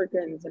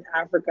Africans in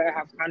Africa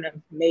have kind of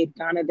made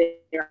Ghana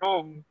their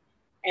home,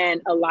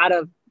 and a lot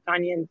of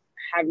Ghanaians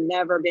have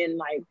never been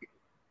like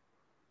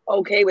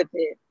okay with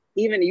it.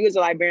 Even you as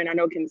a Liberian, I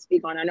know can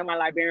speak on. I know my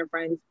Liberian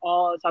friends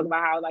all talk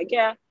about how like,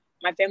 yeah,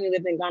 my family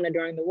lived in Ghana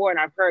during the war, and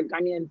I've heard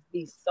Ghanaians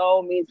be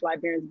so mean to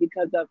Liberians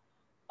because of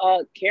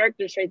a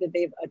character trait that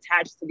they've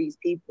attached to these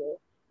people,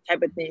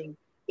 type of thing.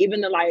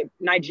 Even the like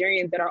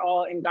Nigerians that are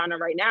all in Ghana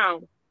right now,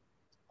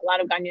 a lot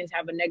of Ghanaians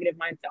have a negative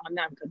mindset on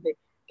them because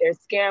they're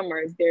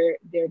scammers,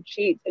 they're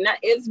cheats, and that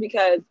is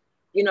because,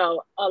 you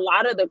know, a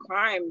lot of the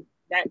crime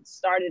that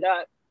started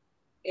up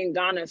in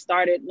Ghana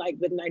started like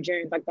with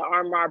Nigerians, like the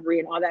armed robbery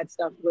and all that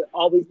stuff would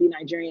always be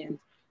Nigerians.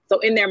 So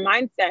in their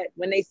mindset,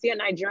 when they see a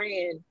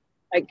Nigerian,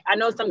 like I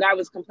know some guy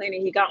was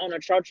complaining he got on a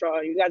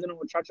trotro. You guys don't know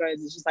what trotro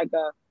is. It's just like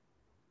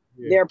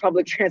their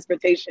public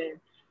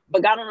transportation,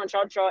 but got on a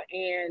trotro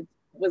and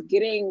was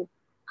getting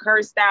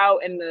cursed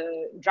out. And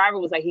the driver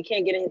was like, he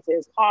can't get into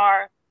his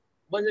car,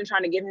 wasn't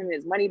trying to give him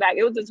his money back.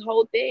 It was this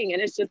whole thing.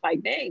 And it's just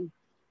like, dang,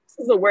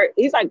 this is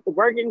he's like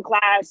working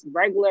class,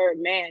 regular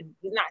man.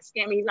 He's not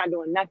scamming. He's not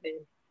doing nothing.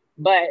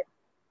 But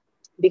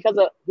because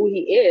of who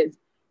he is,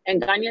 and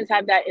Ghanaians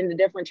have that in the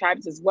different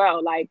tribes as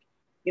well. Like,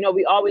 you know,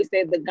 we always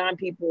say the Ghan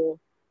people,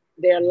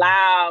 they're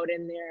loud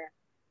and they're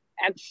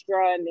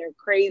extra and they're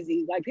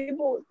crazy. Like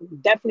people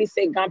definitely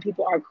say Ghan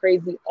people are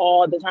crazy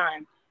all the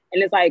time.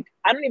 And it's like,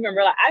 I don't even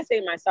realize, I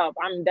say myself,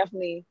 I'm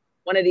definitely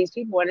one of these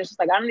people. And it's just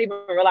like, I don't even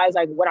realize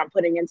like what I'm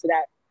putting into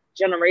that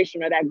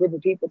generation or that group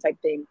of people type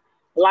thing.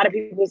 A lot of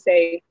people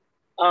say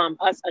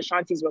us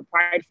Ashantis were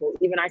prideful.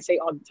 Even I say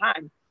all the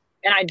time.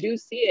 And I do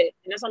see it.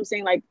 And that's what I'm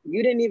saying. Like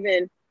you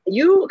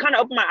kind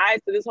of open my eyes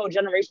to this whole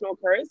generational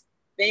curse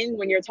thing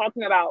when you're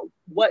talking about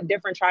what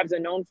different tribes are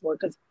known for.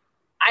 Because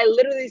I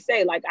literally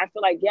say, like, I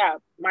feel like, yeah,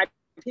 my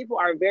people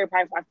are very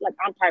prideful. I feel like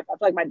I'm prideful. I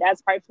feel like my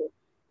dad's prideful.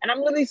 And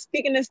I'm literally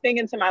speaking this thing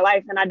into my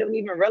life. And I don't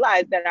even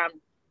realize that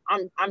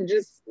I'm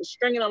just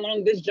stringing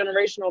along this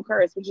generational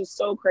curse, which is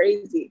so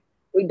crazy.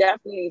 We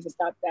definitely need to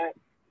stop that.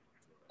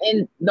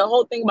 And the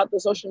whole thing about the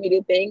social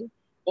media thing,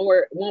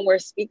 when we're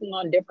speaking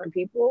on different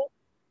people,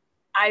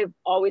 I've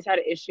always had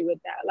an issue with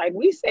that. Like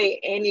we say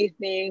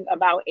anything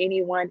about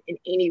anyone in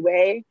any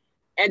way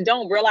and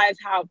don't realize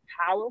how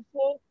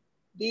powerful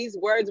these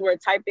words we're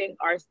typing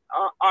are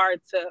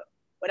to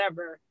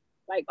whatever,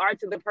 like are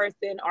to the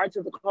person, are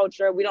to the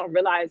culture. We don't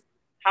realize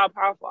how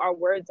powerful our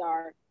words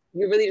are.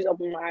 You really just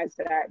open my eyes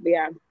to that. But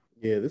yeah.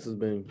 Yeah, this has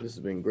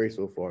been great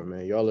so far,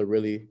 man. Y'all are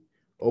really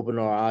open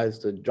our eyes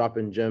to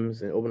dropping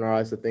gems and open our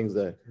eyes to things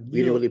that we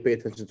didn't really pay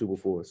attention to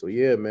before. So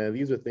yeah, man,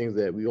 these are things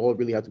that we all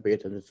really have to pay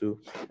attention to.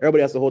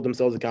 Everybody has to hold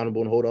themselves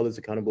accountable and hold others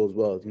accountable as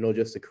well, you know,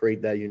 just to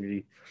create that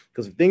unity.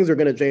 Because if things are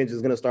going to change,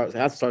 it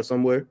has to start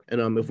somewhere.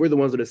 And if we're the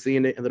ones that are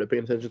seeing it and that are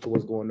paying attention to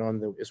what's going on,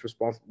 then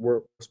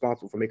we're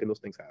responsible for making those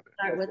things happen.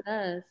 Start with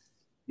us.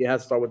 Yeah, it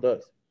has to start with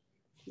us.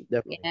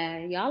 Definitely. Yeah,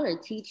 y'all are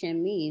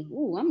teaching me.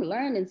 Ooh, I'm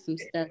learning some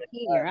stuff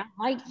here.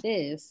 I like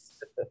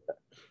this.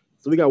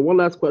 So we got one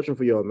last question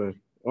for y'all, man.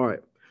 All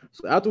right.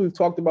 So after we've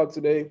talked about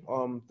today,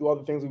 through all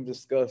the things we've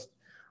discussed,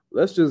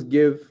 let's just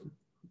give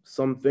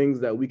some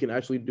things that we can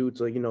actually do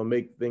to, you know,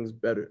 make things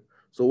better.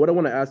 So what I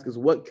want to ask is,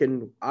 what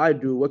can I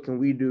do? What can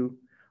we do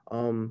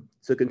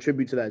to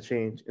contribute to that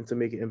change and to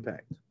make an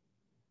impact?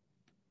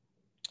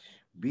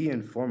 Be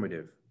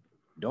informative.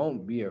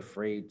 Don't be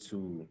afraid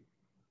to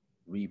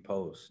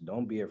repost.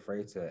 Don't be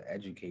afraid to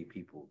educate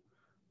people.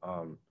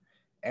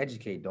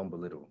 Educate, don't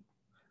belittle.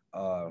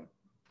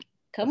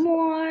 Come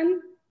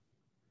on.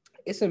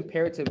 It's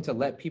imperative to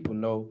let people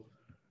know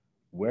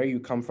where you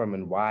come from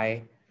and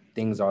why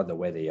things are the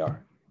way they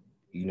are.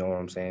 You know what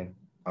I'm saying?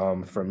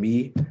 For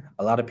me,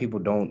 a lot of people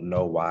don't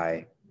know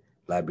why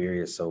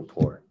Liberia is so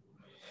poor.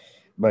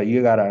 But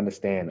you got to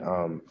understand,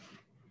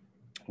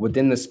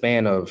 within the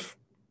span of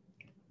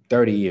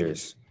 30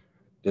 years,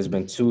 there's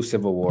been 2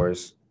 civil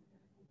wars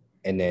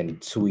and then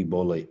 2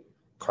 Ebola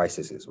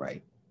crises,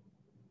 right?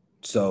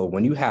 So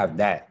when you have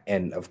that,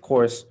 and of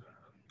course,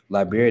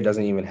 Liberia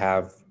doesn't even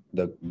have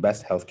the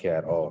best healthcare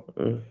at all.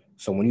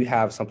 So when you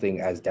have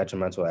something as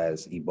detrimental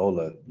as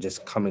Ebola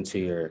just come to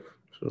your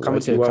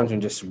country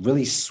and just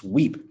really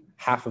sweep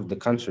half of the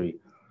country,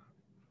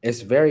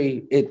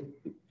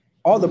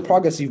 all the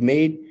progress you've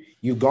made,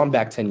 you've gone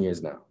back 10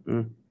 years now.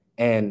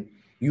 And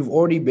you've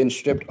already been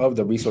stripped of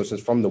the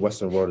resources from the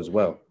Western world as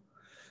well.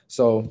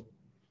 So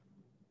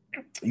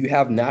you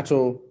have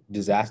natural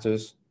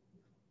disasters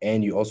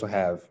and you also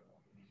have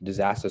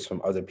disasters from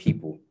other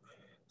people.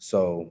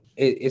 So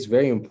it's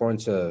very important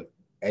to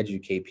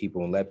educate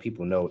people and let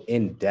people know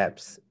in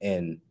depth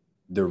and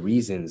the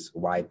reasons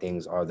why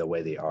things are the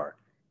way they are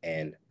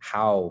and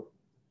how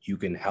you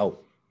can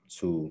help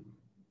to,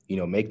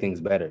 make things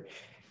better.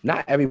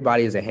 Not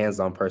everybody is a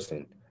hands-on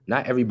person.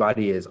 Not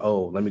everybody is,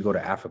 oh, let me go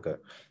to Africa.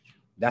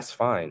 That's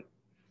fine.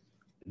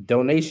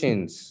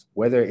 Donations,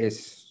 whether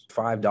it's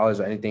 $5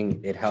 or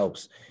anything, it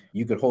helps.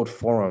 You could hold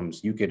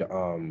forums. You could,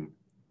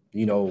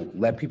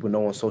 let people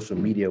know on social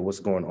media what's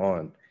going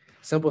on.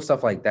 Simple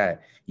stuff like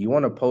that. You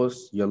want to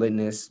post your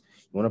litness.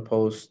 You want to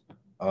post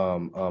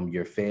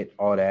your fit,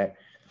 all that.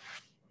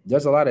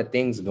 There's a lot of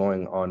things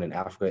going on in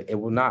Africa. It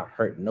will not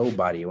hurt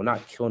nobody. It will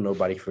not kill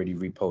nobody for you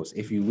to repost.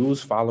 If you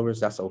lose followers,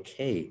 that's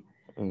okay.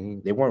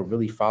 They weren't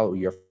really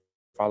your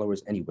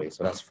followers anyway,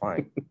 so that's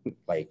fine.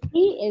 Like,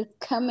 he is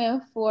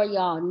coming for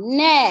y'all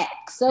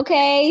next,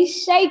 okay?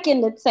 Shaking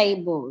the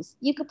tables.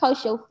 You can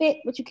post your fit,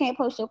 but you can't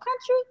post your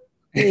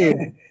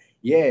country.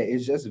 Yeah,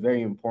 it's just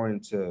very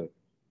important to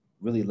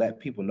really let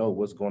people know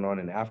what's going on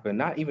in Africa,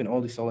 not even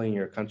only solely in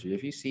your country.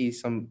 If you see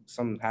some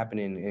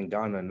happening in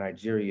Ghana,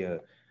 Nigeria,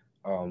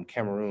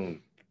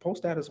 Cameroon,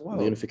 post that as well.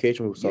 The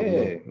unification we were talking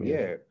about.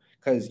 Yeah.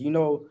 Because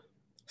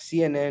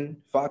CNN,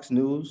 Fox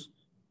News,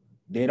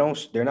 they're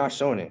not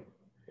showing it.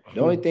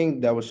 The only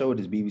thing that will show it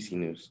is BBC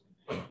News.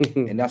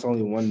 And that's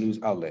only one news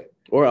outlet.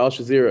 Or Al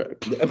Jazeera.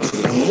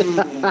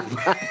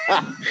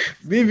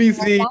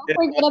 BBC. Don't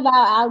forget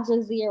about Al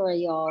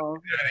Jazeera, y'all.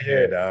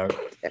 Yeah, dog.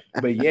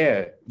 But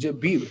yeah, just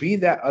be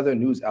that other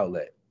news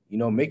outlet.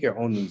 Make your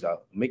own news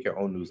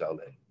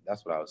outlet.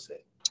 That's what I would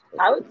say.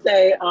 I would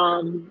say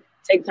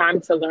take time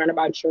to learn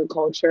about your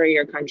culture,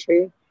 your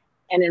country,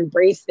 and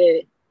embrace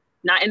it.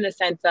 Not in the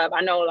sense of,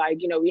 I know,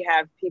 we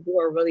have people who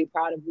are really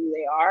proud of who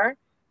they are,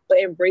 but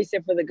embrace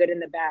it for the good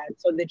and the bad,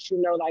 so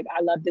that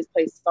I love this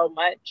place so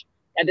much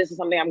that this is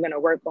something I'm going to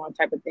work on,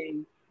 type of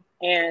thing.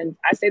 And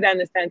I say that in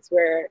the sense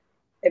where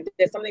if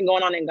there's something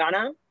going on in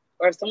Ghana,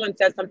 or if someone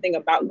says something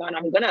about Ghana,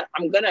 I'm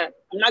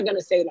not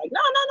gonna say like, no,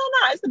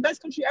 it's the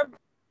best country ever.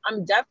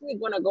 I'm definitely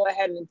gonna go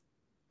ahead and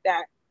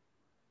that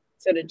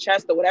to the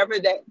chest or whatever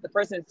that the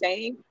person's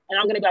saying, and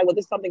I'm gonna be like, well,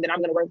 this is something that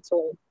I'm gonna work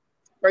toward.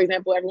 For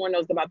example, everyone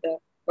knows about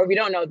or if you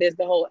don't know, there's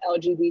the whole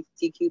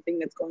LGBTQ thing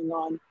that's going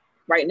on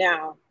right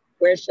now,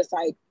 where it's just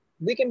like,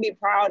 we can be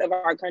proud of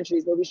our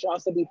countries, but we should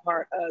also be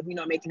part of,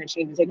 making a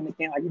change and taking a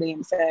stand, like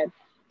Liam said.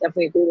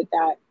 Definitely agree with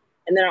that.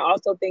 And then I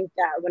also think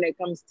that when it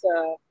comes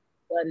to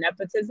the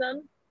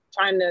nepotism,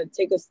 trying to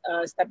take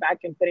a step back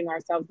and putting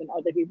ourselves in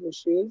other people's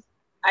shoes.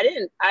 I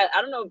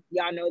don't know if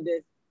y'all know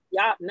this.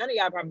 None of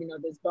y'all probably know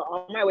this, but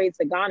on my way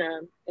to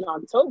Ghana in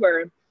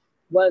October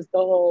was the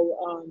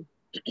whole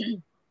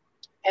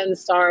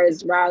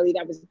NSARS rally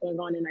that was going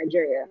on in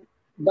Nigeria.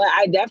 But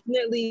I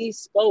definitely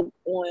spoke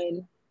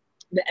on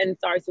the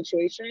NSARS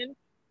situation,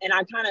 and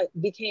I kind of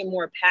became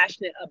more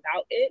passionate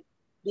about it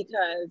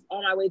because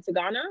on my way to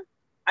Ghana,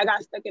 I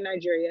got stuck in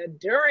Nigeria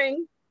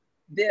during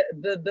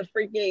the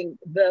freaking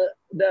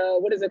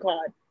what is it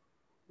called?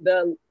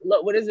 The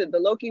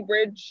Loki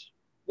Bridge?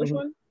 Which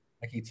one?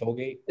 Lekki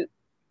Tollgate.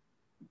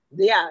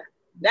 Yeah,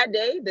 that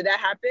day that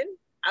happened,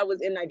 I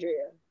was in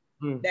Nigeria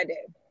that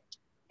day,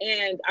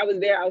 and I was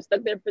there. I was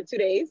stuck there for 2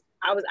 days.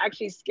 I was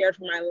actually scared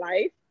for my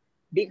life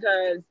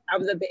because I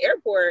was at the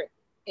airport,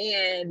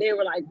 and they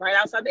were like right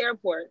outside the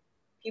airport.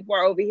 People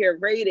are over here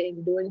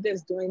raiding, doing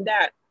this, doing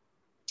that,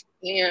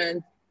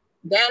 and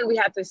then we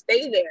had to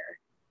stay there,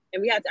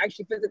 and we had to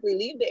actually physically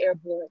leave the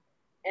airport.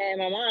 And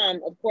my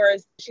mom, of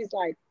course, she's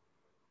like,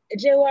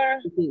 Jawar,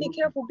 be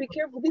careful, be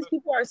careful. These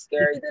people are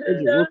scary,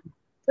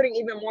 putting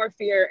even more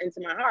fear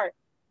into my heart,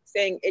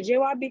 saying,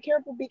 Jawar, be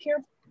careful, be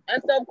careful.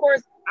 And so, of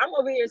course, I'm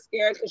over here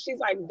scared because she's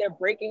like, they're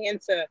breaking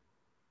into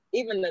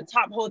even the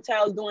top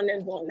hotels, doing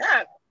this, doing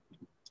that.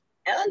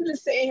 And I'm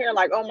just sitting here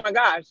like, oh my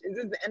gosh, is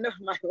this the end of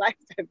my life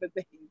type of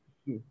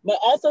thing? But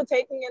also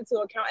taking into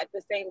account at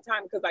the same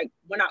time, because like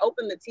when I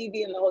open the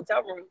TV in the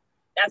hotel room,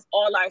 that's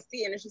all I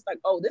see. And it's just like,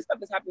 oh, this stuff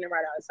is happening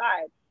right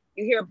outside.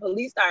 You hear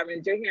police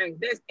sirens, you're hearing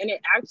this. And it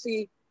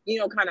actually,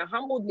 kind of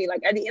humbled me.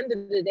 Like at the end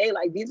of the day,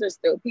 like these are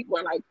still people.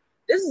 And like,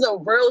 this is a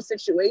real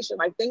situation.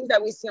 Like things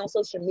that we see on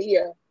social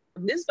media,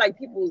 this is like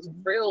people's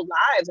real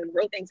lives and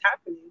real things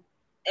happening.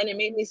 And it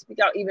made me speak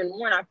out even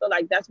more. And I feel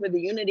like that's where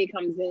the unity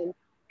comes in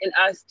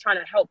us trying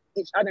to help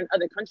each other in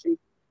other countries.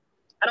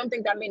 I don't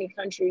think that many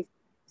countries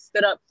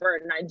stood up for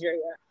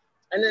Nigeria.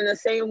 And then the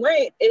same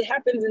way, it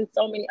happens in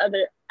so many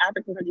other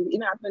African countries. It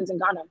even happens in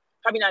Ghana.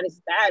 Probably not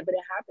as bad, but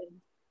it happens.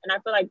 And I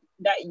feel like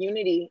that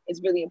unity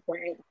is really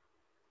important.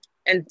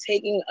 And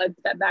taking a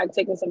step back,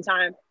 taking some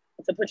time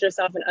to put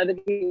yourself in other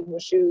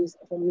people's shoes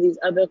from these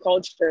other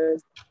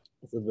cultures.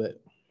 That's a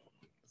bit.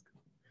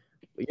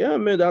 But yeah,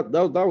 man, that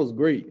was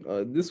great.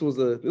 This was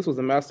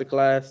a master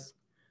class.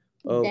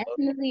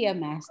 Definitely a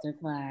master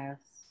class.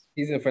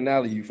 Season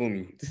finale, you feel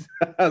me?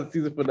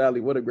 Season finale.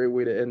 What a great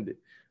way to end it.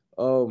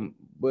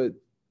 But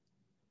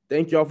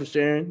thank y'all for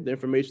sharing the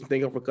information.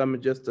 Thank y'all for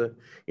coming just to,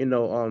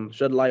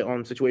 shed light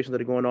on situations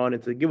that are going on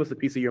and to give us a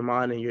piece of your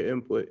mind and your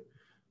input.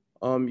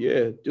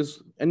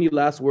 Just any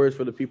last words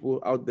for the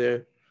people out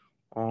there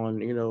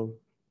on,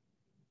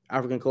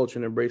 African culture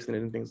and embracing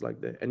it and things like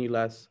that. Any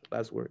last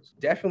words?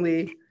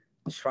 Definitely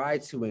try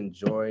to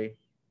enjoy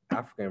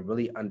Africa and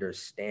really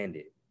understand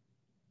it.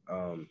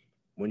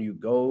 When you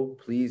go,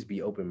 please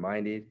be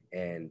open-minded,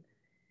 and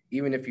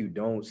even if you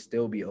don't,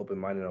 still be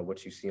open-minded on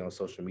what you see on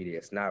social media.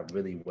 It's not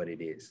really what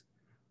it is.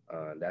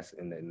 That's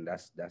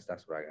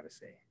what I gotta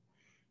say.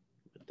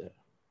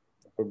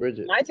 For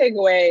Bridget, my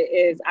takeaway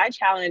is I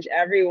challenge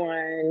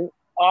everyone,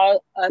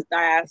 all us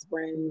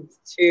diasporans,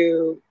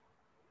 to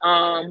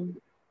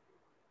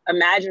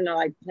imagine or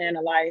like plan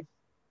a life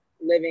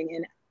living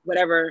in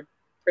whatever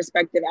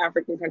prospective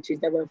African countries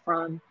that we're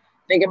from.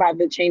 Think about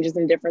the changes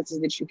and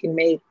differences that you can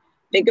make.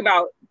 Think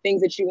about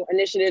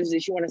initiatives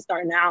that you want to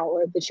start now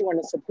or that you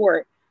want to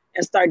support,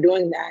 and start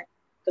doing that.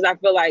 Because I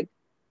feel like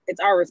it's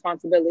our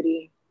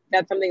responsibility.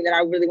 That's something that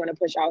I really want to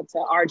push out to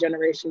our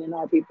generation and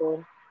our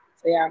people.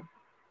 So yeah.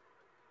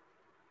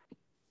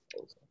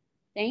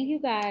 Thank you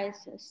guys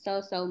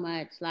so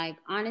much. Like,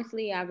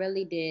 honestly, I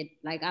really did.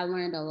 Like, I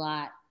learned a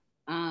lot.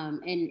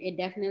 And it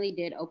definitely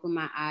did open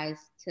my eyes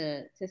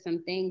to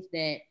some things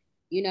that,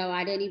 you know,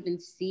 I didn't even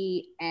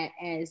see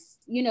as,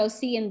 you know,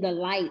 seeing the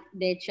light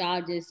that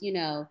y'all just, you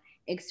know,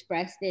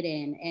 expressed it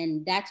in.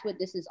 And that's what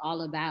this is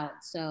all about.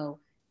 So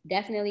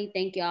definitely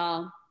thank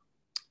y'all.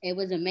 It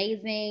was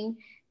amazing.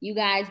 You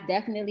guys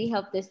definitely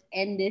helped us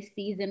end this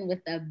season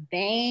with a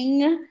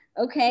bang.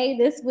 Okay,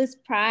 this was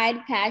Pride,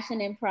 Passion,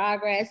 and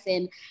Progress.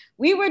 And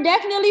we were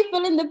definitely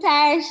feeling the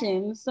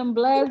passion. Some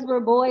bloods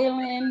were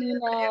boiling, you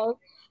know.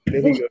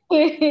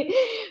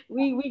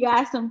 we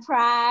got some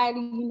pride,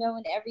 you know,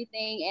 and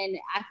everything. And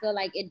I feel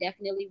like it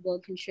definitely will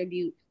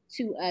contribute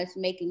to us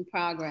making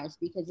progress,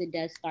 because it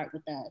does start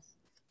with us.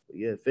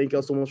 Yeah, thank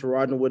y'all so much for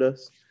riding with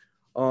us.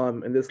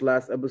 In this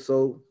last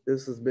episode,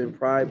 this has been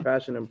Pride,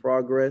 Passion, and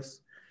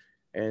Progress.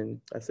 And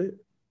that's it.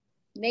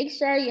 Make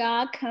sure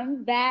y'all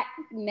come back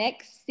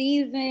next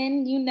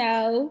season. You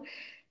know,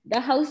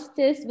 the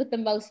hostess with the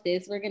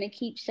mostest. We're going to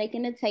keep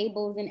shaking the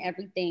tables and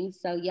everything.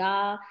 So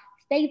y'all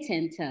stay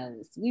 10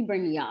 toes. We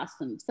bring y'all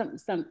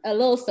a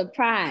little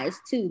surprise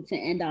too to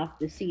end off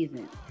the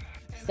season.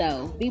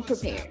 So be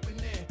prepared.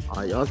 All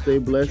right, y'all stay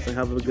blessed and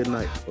have a good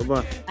night.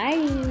 Bye-bye. Bye.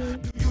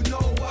 You know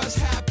what's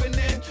happening.